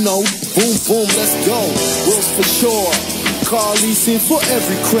 Renaults, you know, boom, boom, let's go. Wheels for sure, car leasing for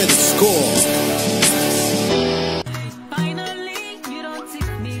every credit score.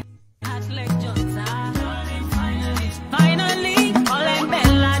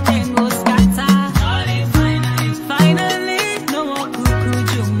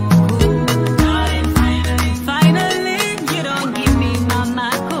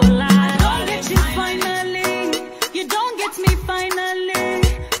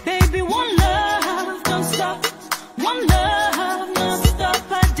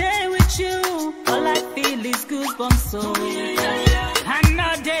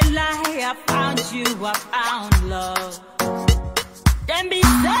 I found love. Then be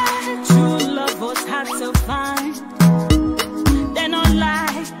said true love was hard to find. Then on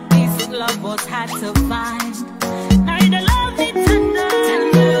life, this love was hard to find. Now the love is tender,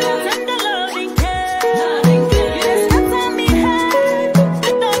 tender loving care. You just cut me head, I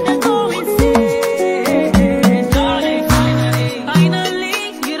thought that go insane. Darling, finally,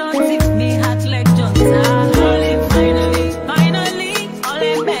 you don't tip me hot like Jonta. Darling, finally, all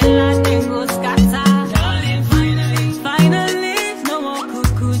in Bella, then go scatter.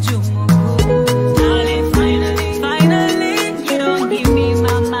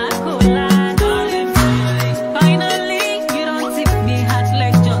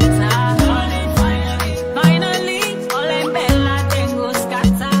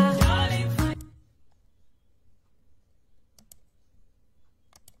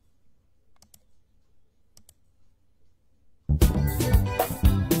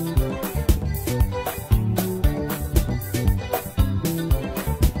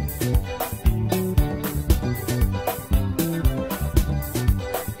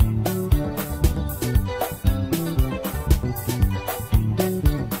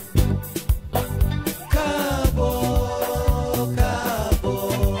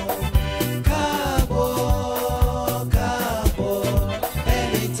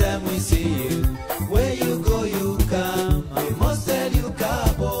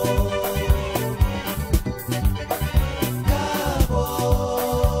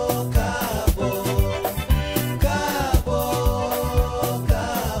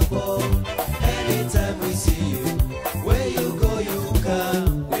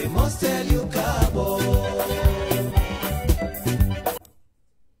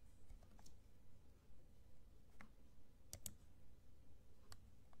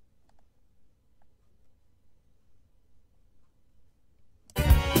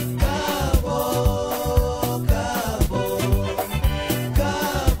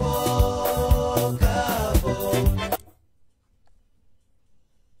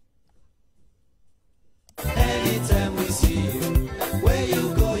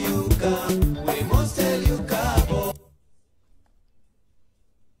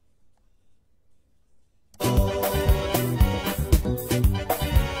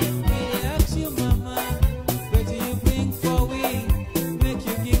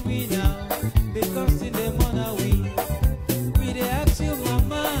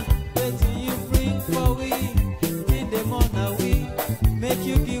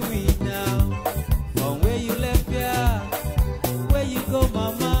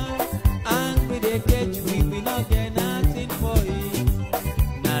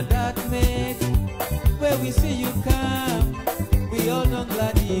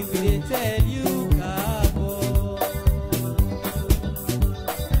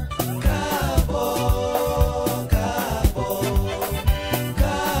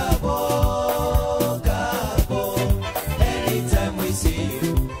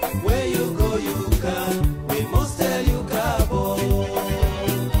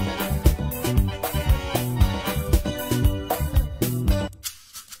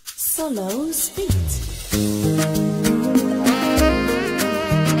 Solo Speed.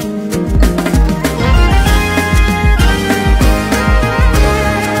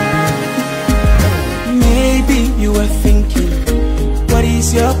 You are thinking, what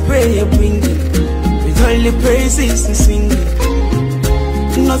is your prayer bringing? With all the praises and singing,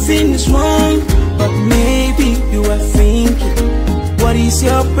 nothing is wrong. But maybe you are thinking, what is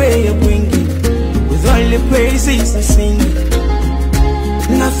your prayer bringing? With all the praises and singing,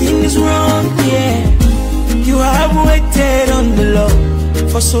 nothing is wrong. Yeah, you have waited on the Lord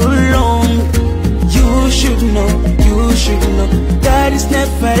for so long. You should know that it's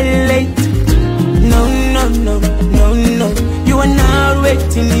never late. No, no, no, no, no, you are not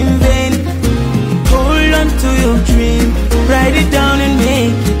waiting in vain. Hold on to your dream, write it down and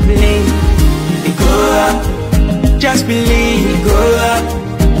make it plain. Go up, just believe, go up.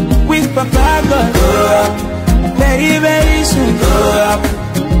 With Papa God, go up. Very, very soon, go up.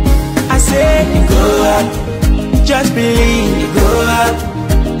 I say, go up, just believe, go up.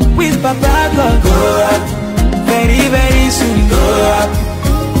 With Papa God, go up. Very, very soon, go up.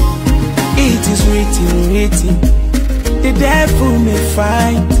 It is written, the devil may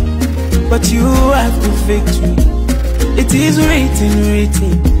fight, but you have the victory. It is written,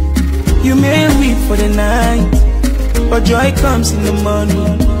 you may weep for the night, but joy comes in the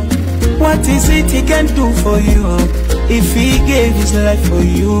morning. What is it he can do for you? If he gave his life for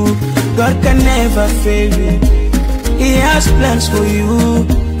you, God can never fail you. He has plans for you,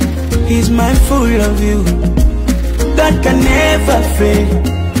 he's mindful of you. God can never fail.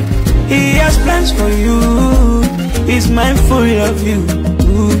 He has plans for you, he's mindful of you.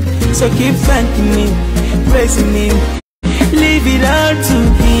 So keep thanking him, praising him, leave it all to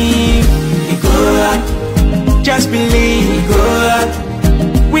him. Go up, just believe, go up.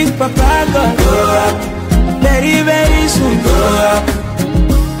 With Papa God, go up. Very, very soon, go up.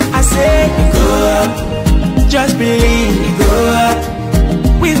 I say, go up, just believe, go up.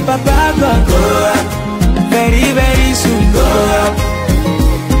 With Papa God, go up. Very, very soon, go up.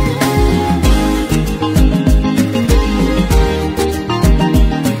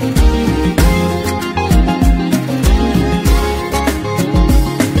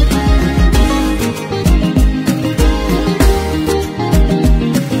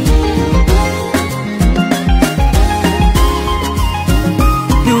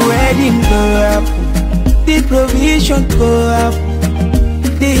 The provision go up,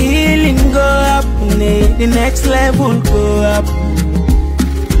 the healing go up, the next level go up.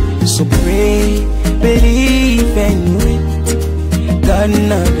 So pray, believe and wait. God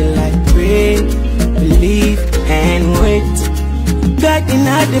not the light, pray, believe and wait. God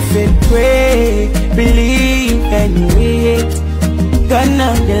not the faith, pray, believe and wait. God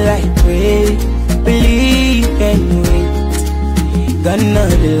not the light, pray, believe and wait. God not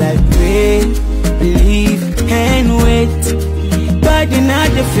the light, pray, believe and wait. God not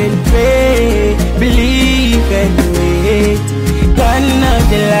the faith, pray, believe and wait. God not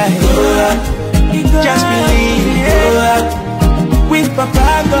the light, go up, just believe, go up. With Papa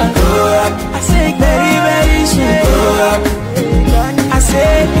God, go up. I say very, very soon, go up. I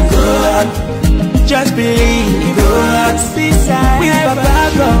say go up, just believe, go up. With Papa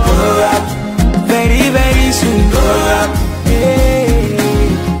God, go up. Very, very soon, go up.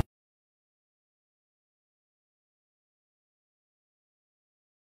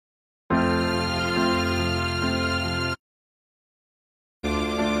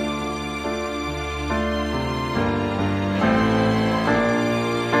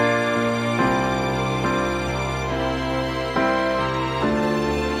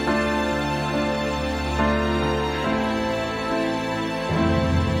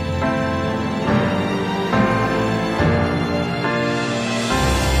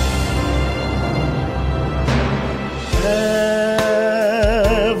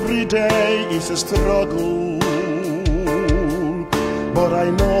 A struggle, but I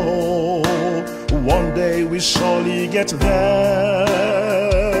know one day we surely get there.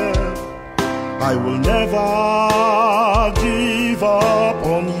 I will never give up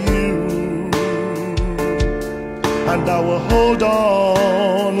on you, and I will hold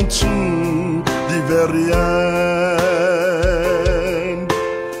on to the very end.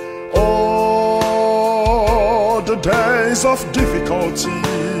 Oh, the days of difficulty,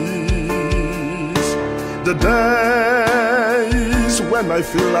 the days when I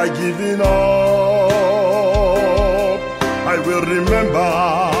feel like giving up, I will remember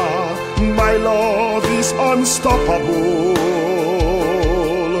my love is unstoppable,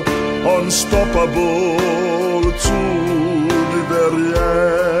 unstoppable to the very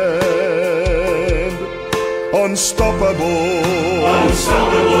end. Unstoppable,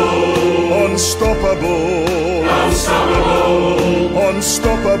 unstoppable. unstoppable, unstoppable,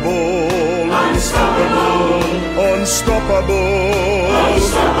 unstoppable, unstoppable,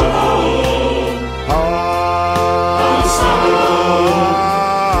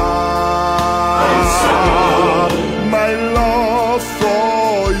 my love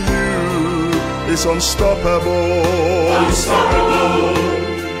for you is unstoppable, unstoppable.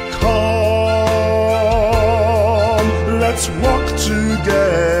 Come, let's walk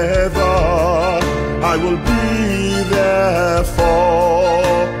together. I will be there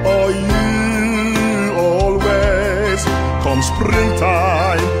for you always. Come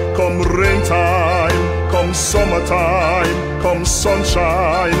springtime, come rain time, come summertime, come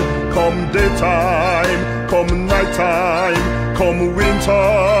sunshine, come daytime, come nighttime, come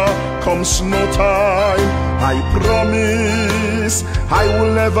winter, come snow time. I promise I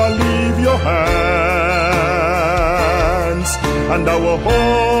will never leave your hands, and I will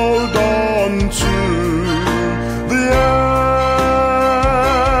hold on to the end.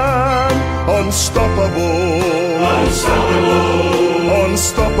 Unstoppable, unstoppable,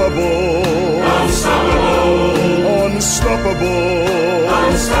 unstoppable, unstoppable,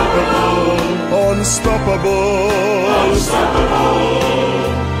 unstoppable, unstoppable, unstoppable,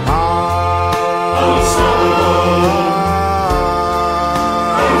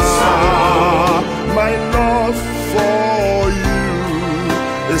 my love for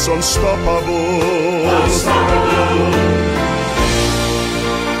you is unstoppable, unstoppable.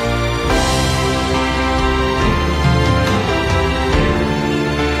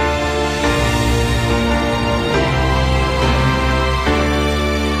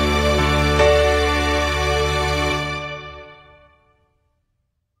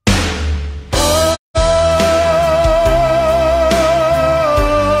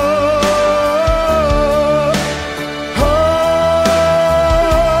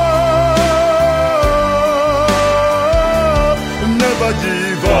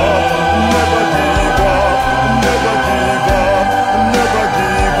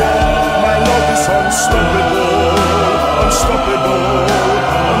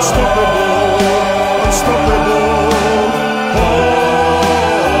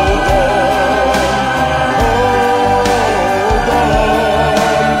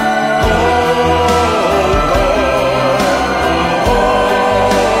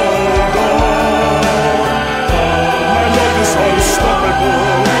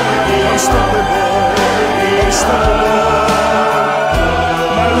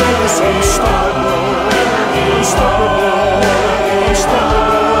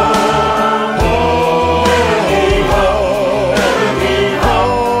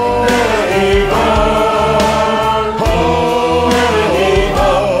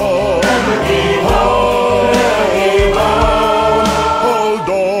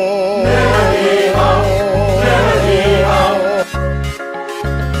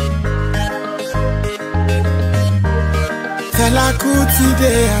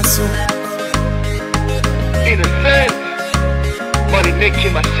 In a sense, money makes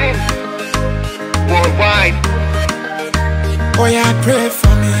him a sin. Worldwide. Oh yeah, pray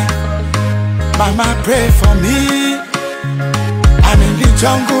for me. Mama, pray for me. I'm in the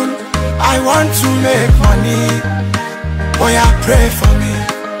jungle, I want to make money. Oh yeah, pray for me.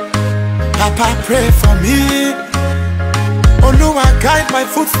 Papa, pray for me. Oh Lord, guide my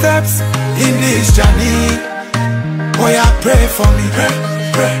footsteps in this journey. Oh yeah, pray for me. Pray,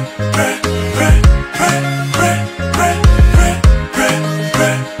 pray, pray, pray, pray, pray, pray, pray, pray,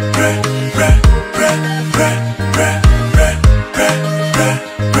 pray, pray, pray, pray, pray, pray, pray,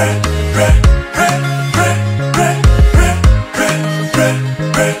 pray,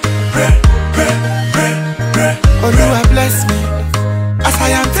 pray. Oh Lord, bless me as I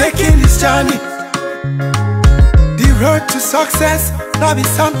am taking this journey. The road to success, now be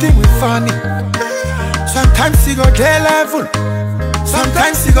something with funny. Sometimes you go day level,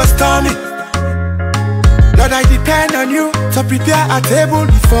 sometimes you go stormy. Lord, I depend on you to prepare a table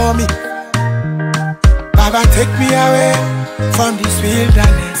before me. Baba, take me away from this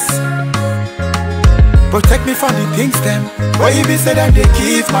wilderness. Protect me from the things them where you be said them they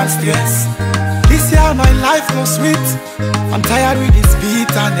give man stress. This year my life no sweet, I'm tired with this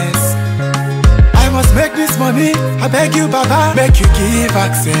bitterness. I must make this money, I beg you Baba, make you give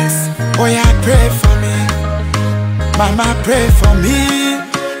access. Oh yeah, pray for me. Mama, pray for me.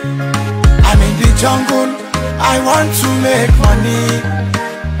 I'm in the jungle, I want to make money.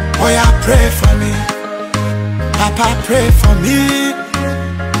 Oh yeah, pray for me. Papa, pray for me.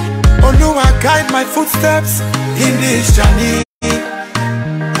 Oh Lord, guide my footsteps in this journey.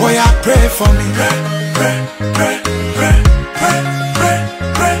 Oh yeah, pray for me. Pray, pray, pray, pray, pray,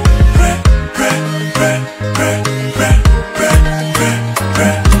 pray, pray, pray,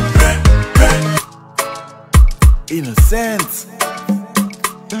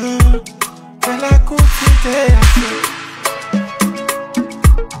 Well, I could today, I said.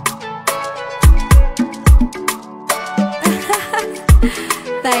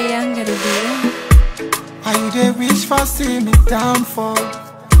 That young gonna be. How you dey wish for see me downfall?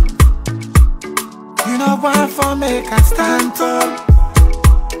 You know one for make I stand tall.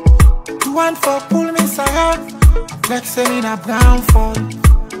 You want for pull me side, flexing in a brown fall.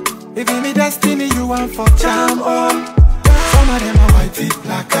 If in me destiny, you want for jam all. Some of them are white teeth,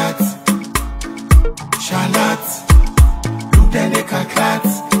 black cats, charlottes. Look then they can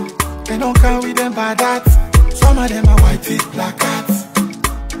clats. They don't come with them by that. Some of them are white teeth, black cats,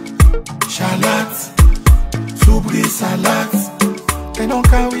 charlottes, subri salads. They don't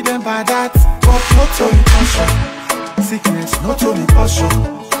come with them by that. But no to me passion, sickness, no to me passion,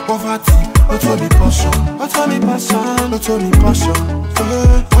 poverty, no to me passion, no to me passion, no to me passion.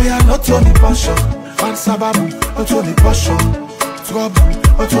 Oh yeah, no to me passion, one sababu, no to me passion, trouble,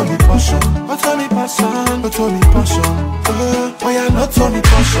 no to me passion, no to me passion, no to me passion. Oh yeah, no to me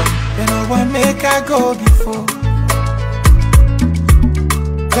passion. You know what make I go before?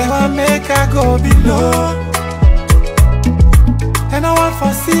 They want make I go below. And I want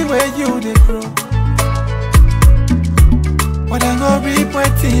to see where you they grow. But I go reap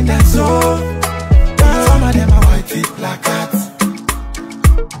waiting and so. Some of them are white teeth, black cats,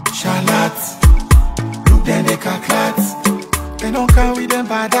 charlottes. Look then they can clats. They don't come with them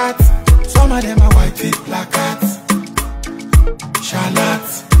by that. Some of them are white teeth, black cats,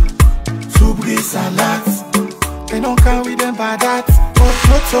 charlottes, subri salads. They don't come with them by that. But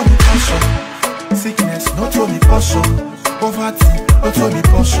no to me passion, sickness, no to me passion, poverty, no to me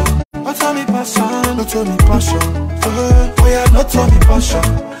passion, no to me passion, no to me passion. Oh yeah, no to me passion,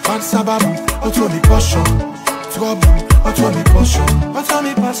 bad sababu, no to me passion, trouble, no to me passion, no to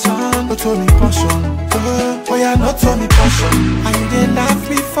me passion, no to me passion. Oh yeah, no to me passion. And you didn't laugh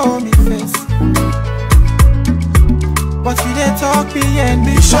before me face, but you didn't talk me and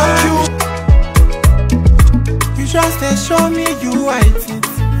me shock you. You just they show me you white it,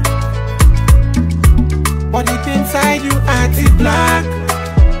 but deep inside you act it black.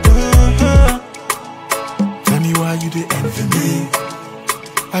 Tell me why you dey envy me?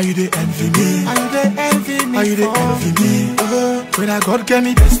 Why you dey envy me? Why you dey envy me? Why you dey envy me? When I God gave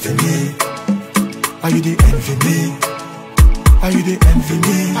me destiny, why you dey envy me? Why you dey envy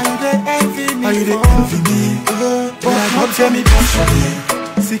me? Why you dey envy me? Why you dey envy me? When I God gave me destiny,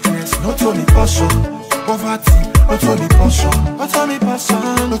 sickness no to me passion, poverty no to me passion, no to me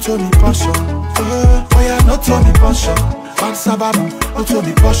passion, no to me passion. Oh yeah, no to me passion, bad sababu, no to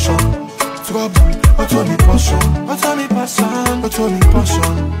me passion, trouble, no to me passion, no to me passion, no to me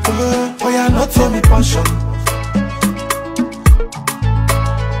passion. Oh yeah, no to me passion.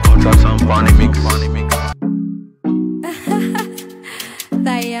 Some funny mix.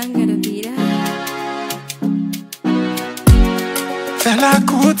 That young gonna be there. Fella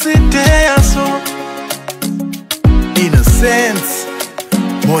good today and so innocence,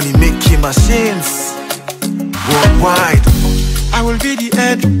 money making machines worldwide. I will be the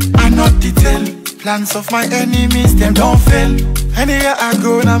head and not the tail. Plans of my enemies, them don't fail. Anywhere I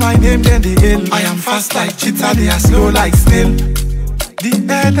go, now my name then the hail. I am fast like cheetah, they are slow like snail. The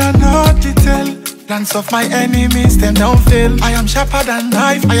head and not the tail. Plans of my enemies, them don't fail. I am sharper than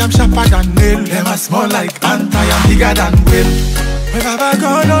knife, I am sharper than nail. Them are small like ant, I am bigger than whale. When Baba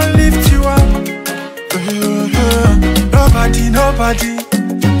God don't lift you up, nobody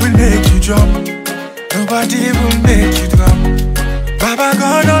will make you jump. Nobody will make you drop. Baba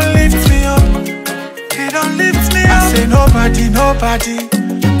God don't lift me up, He don't lift me up. I say nobody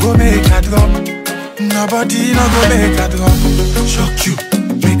go make a drop. Nobody no go make a drop. Shock you,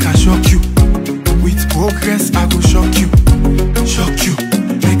 make a shock you. With progress I go shock you. Shock you,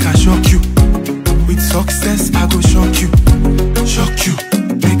 make a shock you. With success I go shock you. Shock you,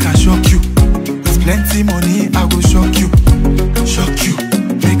 make a shock you. With plenty money I go shock you. Shock you,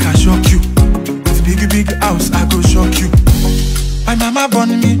 make a shock you. With big house I go shock you. My mama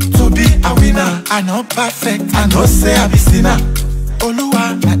born me to be a winner. I know perfect, I know say I be sinner.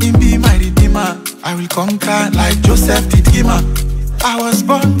 Oluwa, na him be my redeemer. I will conquer like Joseph the dreamer. I was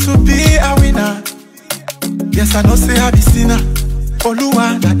born to be a winner. Yes, I know say I be sinner.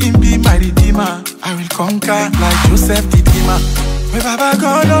 Oluwa, na him be my redeemer. I will conquer like Joseph the dreamer. When Baba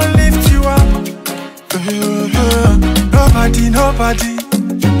God don't lift you up, nobody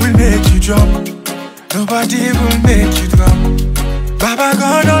will make you jump. Nobody will make you drop. Baba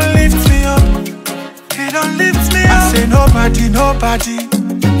God don't lift me up, He don't lift me up. I say nobody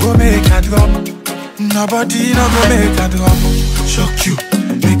go make a drop. Nobody no go make a drop. Shock you,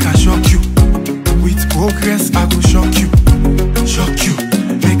 make a shock you. With progress I go shock you. Shock you,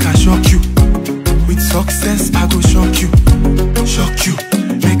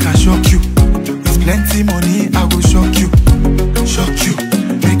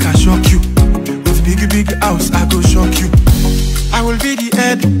 the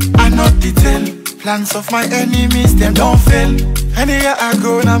head, I not the tail. Plans of my enemies, them don't fail. Anywhere I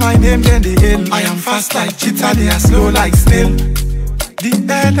go, now my name then they hail. I am fast like cheetah, they are slow like snail. The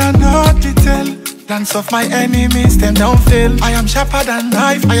head and not the tail. Plans of my enemies, them don't fail. I am sharper than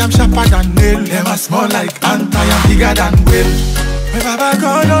knife, I am sharper than nail. Them are small like ant, I am bigger than whale. My Baba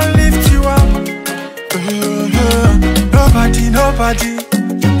God don't lift you up. Nobody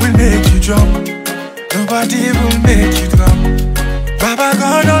will make you jump. Nobody will make you drop. Baba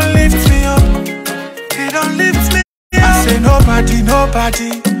God don't lift me up. He don't lift me up. I say nobody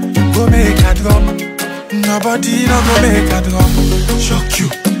go make a drop. Nobody no go make a drop. Shock you,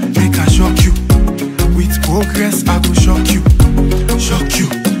 make a shock you. With progress I go shock you. Shock you,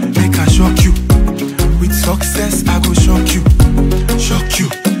 make a shock you. With success I go shock you. Shock you,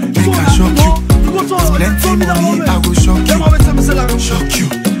 make a shock you. With plenty money I go shock you. Shock you,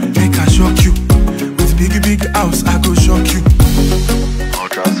 make a shock you. With big house I go shock you.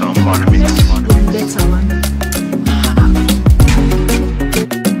 Ultrasound on the mix. Better one.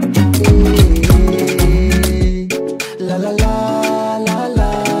 La la la la la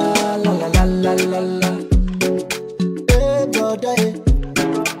la la la la la. Hey brother,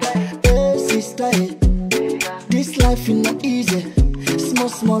 hey sister, this life is not easy.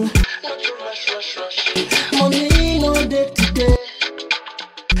 Small. Money no day today,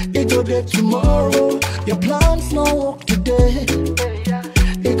 it go day tomorrow. Your plans no work today,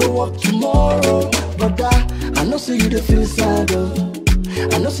 it go work tomorrow. Brother, I know say you dey feel sad oh.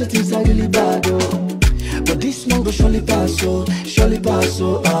 I know say things are really bad oh. But this one go surely pass oh,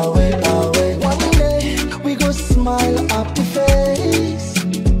 away. One day we go smile happy face.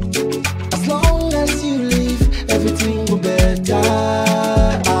 As long as you live, everything will better.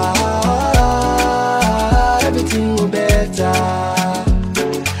 Everything will better.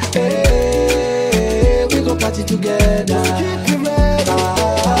 Hey, we go party together. Keep it ready.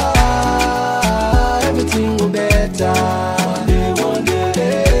 Everything will better. One day.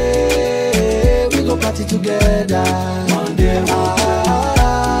 Hey, we go party together. One day.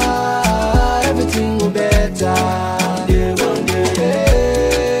 Everything will better. One day.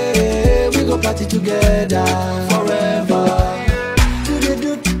 Hey, we go party together forever. To the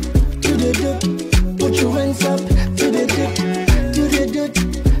dip, put your hands up. To the dip,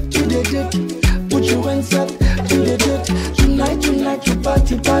 put your hands up. To the dip, tonight you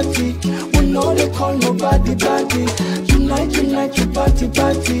party. We know they call nobody. Tonight you party.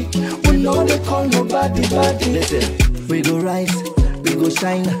 We know they call nobody. Listen, we go rise, we go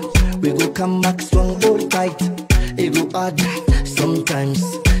shine, we go come back strong, hold tight. It go hard sometimes.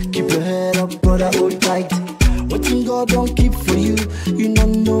 Keep your head up, brother, hold tight. What in God don't keep for you, you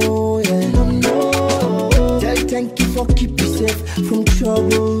don't know, yeah. Tell thank you for keep yourself from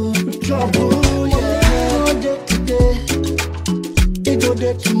trouble, yeah. It go day today, it go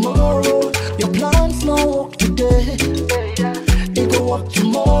day tomorrow. Your plans no work today, it go work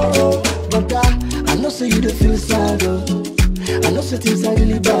tomorrow. Brother, I know say you don't feel sad oh. I know say things are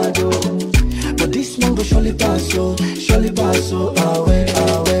really bad oh. But this one go surely pass oh, away.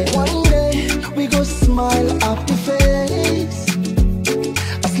 One day we go smile happy face.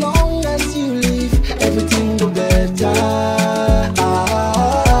 As long as you live, everything will better.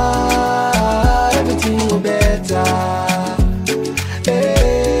 Everything will better.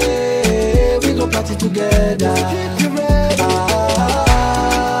 Hey, we go party together. Keep it ready.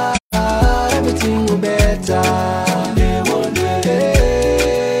 Everything will better. One day.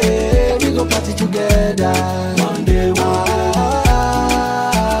 Hey, we go party together. One day.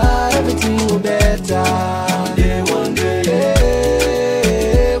 Everything will better. One day.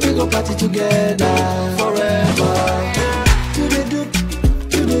 Hey, we go party together forever. To the dip,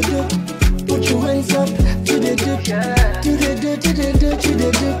 put your hands up. To the dip,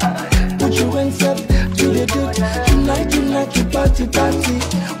 put your hands up. To the dip, tonight you party.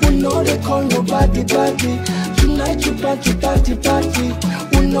 We know they call nobody. Tonight you party.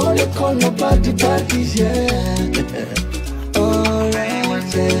 We know they call nobody, yeah.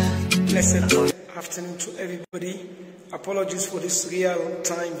 Alright, yeah. Blessed afternoon to everybody. Apologies for this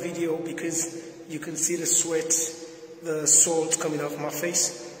real-time video because you can see the sweat, the salt coming off my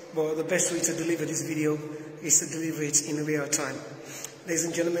face. But the best way to deliver this video is to deliver it in real time. Ladies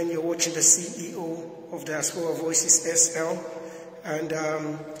and gentlemen, you're watching the CEO of Diaspora Voices SL. And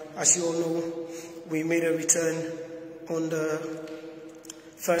as you all know, we made a return on the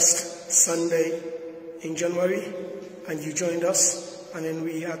first Sunday in January, and you joined us, and then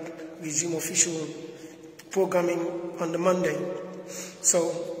we had resumed official programming on the Monday.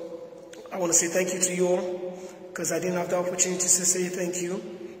 So I want to say thank you to you all, because I didn't have the opportunity to say thank you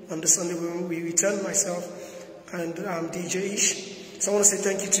on the Sunday when we returned, myself and DJ Ish. So I want to say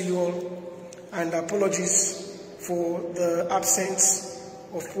thank you to you all, and apologies for the absence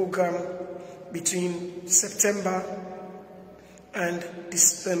of program between September and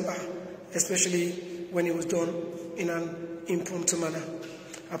December, especially when it was done in an impromptu manner.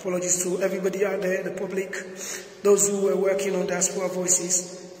 Apologies to everybody out there, the public, those who were working on Diaspora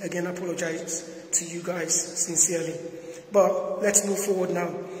Voices. Again, apologize to you guys sincerely. But let's move forward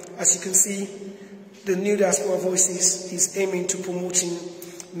now. As you can see, the new Diaspora Voices is aiming to promoting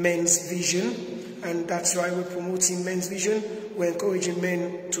men's vision, and that's why we're promoting men's vision. We're encouraging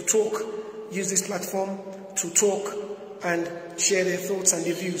men to talk, use this platform to talk and share their thoughts and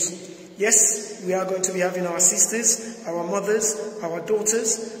their views. Yes, we are going to be having our sisters, our mothers, our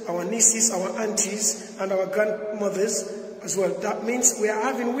daughters, our nieces, our aunties, and our grandmothers as well. That means we are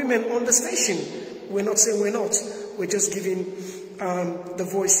having women on the station. We're not saying we're not. We're just giving the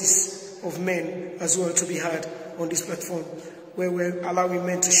voices of men as well to be heard on this platform, where we're allowing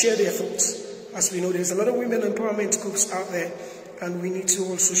men to share their thoughts. As we know, there's a lot of women empowerment groups out there, and we need to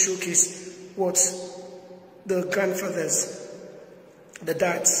also showcase what the grandfathers, the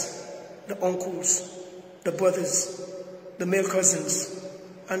dads, the uncles, the brothers, the male cousins,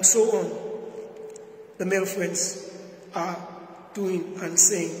 and so on, the male friends are doing and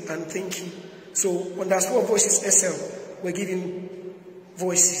saying and thinking. So on Diaspora Voices SL, we're giving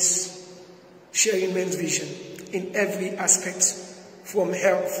voices, sharing men's vision in every aspect, from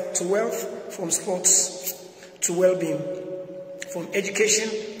health to wealth, from sports to well-being, from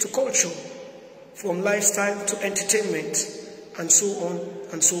education to culture, from lifestyle to entertainment, and so on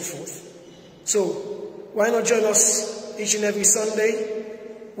and so forth. So why not join us each and every Sunday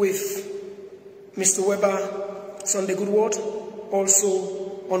with Mr. Weber, Sunday Good Word.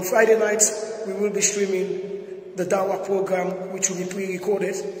 Also on Friday nights, we will be streaming the Dawa program, which will be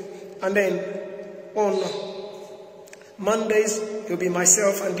pre-recorded. And then on Mondays, it will be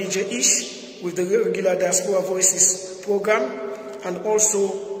myself and DJ Ish with the regular Diaspora Voices program. And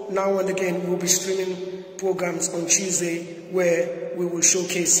also, now and again, we will be streaming programs on Tuesday where we will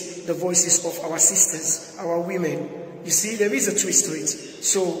showcase the voices of our sisters, our women. You see, there is a twist to it.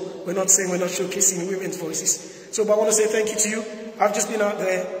 So we're not saying we're not showcasing women's voices. So, but I want to say thank you to you. I've just been out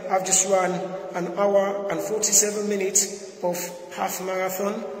there. I've just run an hour and 47 minutes of half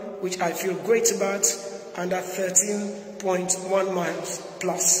marathon, which I feel great about, and at 13.1 miles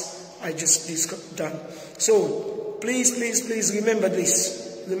plus I just got done. So please, please, please remember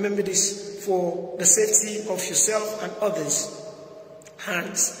this. Remember this for the safety of yourself and others.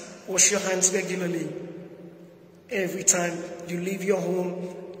 Hands. Wash your hands regularly. Every time you leave your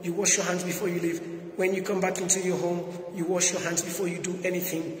home, you wash your hands before you leave. When you come back into your home, you wash your hands before you do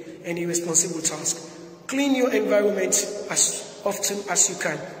anything, any responsible task. Clean your environment as often as you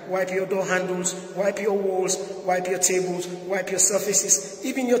can. Wipe your door handles, wipe your walls, wipe your tables, wipe your surfaces,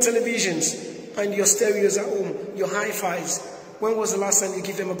 even your televisions and your stereos at home, your hi-fis. When was the last time you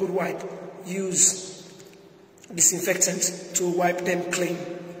give them a good wipe? Use disinfectant to wipe them clean.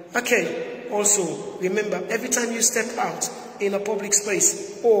 Okay, also remember, every time you step out in a public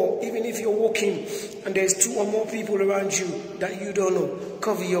space, or even if you're walking and there's 2 or more people around you that you don't know,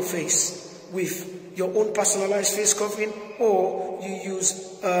 cover your face with your own personalized face covering, or you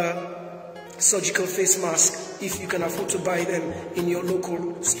use a surgical face mask if you can afford to buy them in your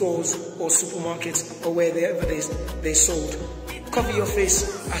local stores or supermarkets or wherever they're sold. Cover your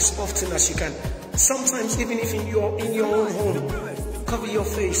face as often as you can. Sometimes even if you're in your own home, cover your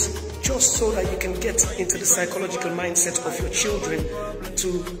face just so that you can get into the psychological mindset of your children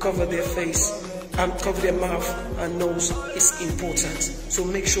to cover their face and cover their mouth and nose is important. So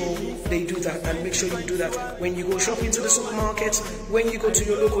make sure they do that, and make sure you do that when you go shopping to the supermarket, when you go to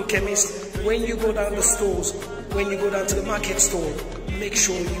your local chemist, when you go down the stores, when you go down to the market store. Make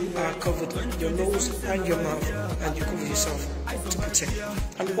sure you are covered, your nose and your mouth, and you cover yourself to protect.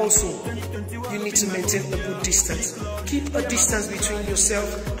 And also, you need to maintain a good distance. Keep a distance between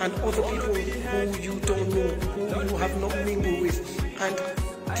yourself and other people who you don't know, who you have not mingled with, and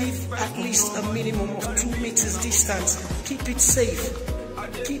give at least a minimum of 2 meters distance. Keep it safe.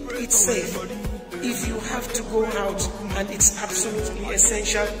 Keep it safe. If you have to go out and it's absolutely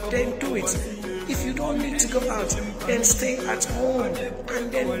essential, then do it. If you don't need to go out, then stay at home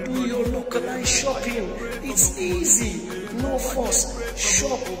and then do your localized shopping. It's easy, no fuss.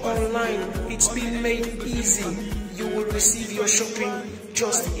 Shop online, it's been made easy. You will receive your shopping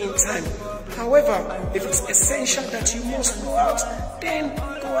just in time. However, if it's essential that you must go out, then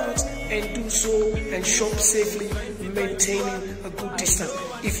go out and do so and shop safely, maintaining a good distance.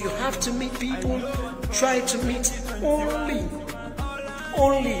 If you have to meet people, try to meet only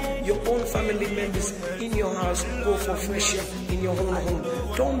Only your own family members in your house go for fresh air in your own home.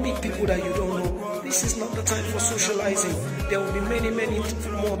 Don't meet people that you don't know. This is not the time for socializing. There will be many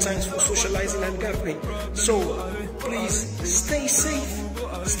more times for socializing and gathering. So please stay safe.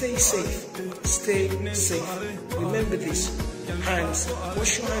 Stay safe. Stay safe. Remember this. Hands.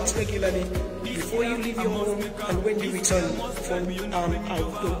 Wash your hands regularly before you leave your home and when you return from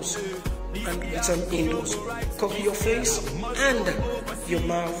outdoors and return indoors. Cover your face and your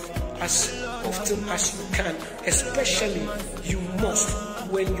mouth as often as you can. Especially you must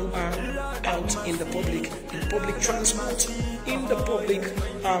when you are out in the public transport, in the public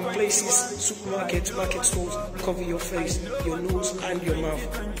places, supermarkets, market stores. Cover your face, your nose and your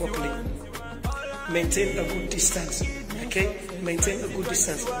mouth properly. Maintain a good distance, okay? Maintain a good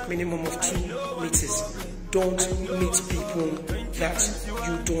distance, minimum of 2 meters. Don't meet people that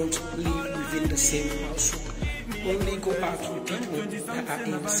you don't live within the same household. Only go out with people that are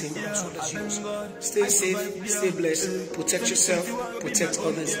in the same household as yours. Stay safe, stay blessed, protect yourself, protect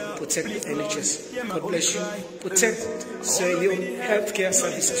others, protect the NHS. God bless you. Protect Sierra Leone healthcare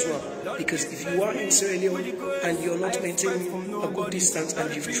service as well. Because if you are in Sierra Leone and you're not maintaining a good distance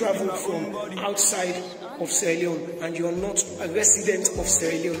and you've traveled from outside of Sierra Leone and you're not a resident of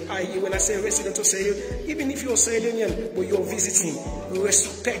Sierra Leone, i.e. when I say a resident of Sierra Leone, even if you're Sierra Leonean but you're visiting,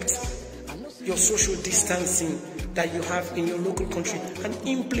 respect your social distancing that you have in your local country and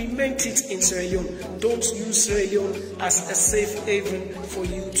implement it in Sierra Leone. Don't use Sierra Leone as a safe haven for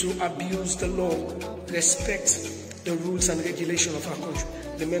you to abuse the law. Respect the rules and regulations of our country.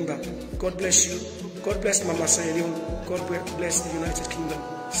 Remember, God bless you. God bless Mama Sierra Leone. God bless the United Kingdom.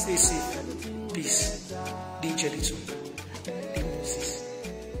 Stay safe. Peace. DJ Little.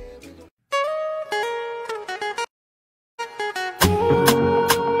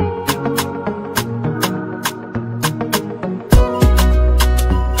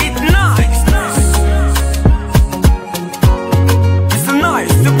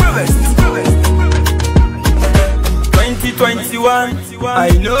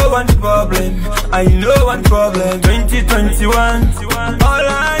 I know one problem, 2021. All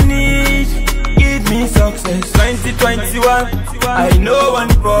I need, give me success. 2021. I know one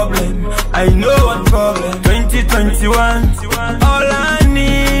problem, 2021. All I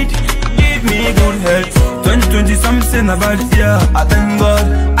need, give me good health. 2020 something about it, yeah. I thank God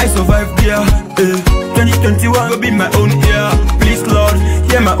I survived, yeah. 2021 will be my own year. Please Lord,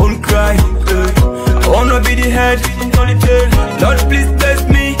 hear my own cry. I wanna be the head, not the tail. Lord, please bless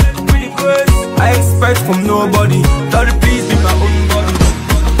me with the grace I expect from nobody. Lord, please be my own body.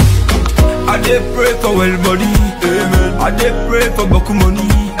 I dey pray for well body, amen. I dey pray for boku money,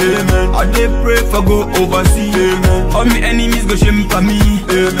 amen. I dey pray for go overseas, amen. All my enemies go shame for me,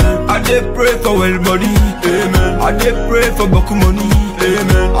 amen. I dey pray for well body, amen. I dey pray for boku money,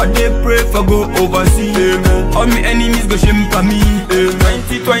 amen. I dey pray for go overseas, amen. All my enemies go shame for me, amen.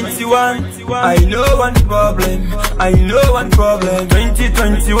 2021, I know one problem,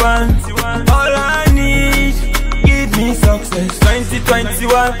 2021. All I need, give me success.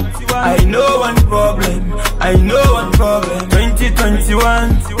 2021, I know one problem,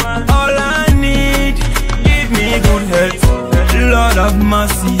 2021. All I need, give me good health. Lord have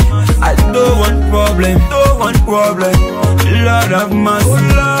mercy, I don't want problem, Lord have mercy, I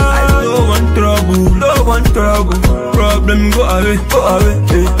don't want trouble, problem go away,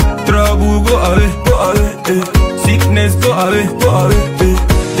 trouble go away, sickness go away,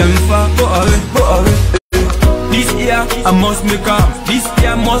 Jamfa go away. This year I must make up, this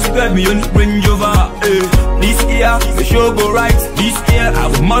year must get me on Range Rover. This year the show go right, this year I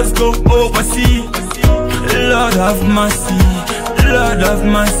must go overseas. Lord have mercy, Lord have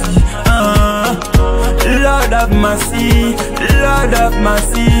mercy, Lord have mercy, Lord have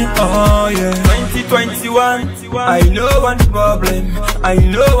mercy, oh yeah. 2021, I know one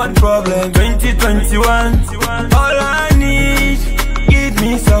problem, 2021. All I need, give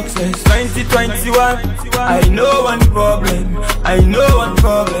me success. 2021, I know one problem,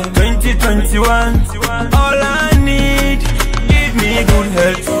 2021. All I need, give me good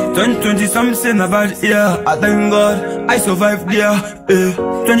health. 2020 something about it, yeah. I thank God I survived, yeah.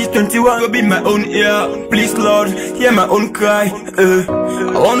 2021 will be my own year. Please Lord, hear my own cry. I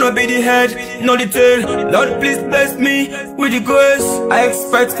wanna be the head, not the tail. Lord, please bless me with the grace I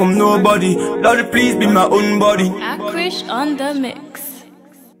expect from nobody. Lord, please be my own body. Akrish on the mix.